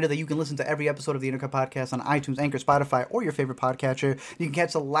 Beautiful. A reminder that you can listen to every episode of the Intercut Podcast on iTunes, Anchor, Spotify, or your favorite podcatcher. You can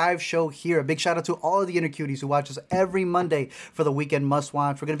catch the live show here. A big shout out to all of the Intercuties who watch us every Monday for the Weekend Must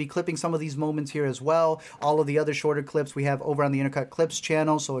Watch. We're going to be clipping some of these moments here as well. All of the other shorter clips we have over on the Intercut Clips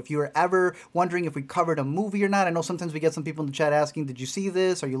channel. So if you are ever wondering if we covered a movie or not, I know sometimes we get some people in the chat asking, did you see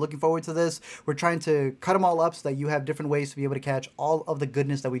this? Are you looking forward to this? We're trying to cut them all up so that you have different ways to be able to catch all of the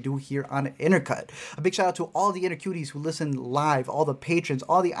goodness that we do here on Intercut. A big shout out to all the Intercuties who listen live, all the patrons,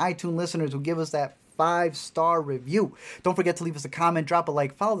 all the iTunes listeners who give us that 5-star review. Don't forget to leave us a comment, drop a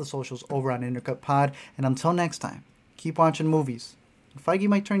like, follow the socials over on Intercut Pod. And until next time, keep watching movies. Feige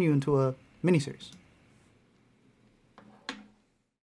might turn you into a miniseries.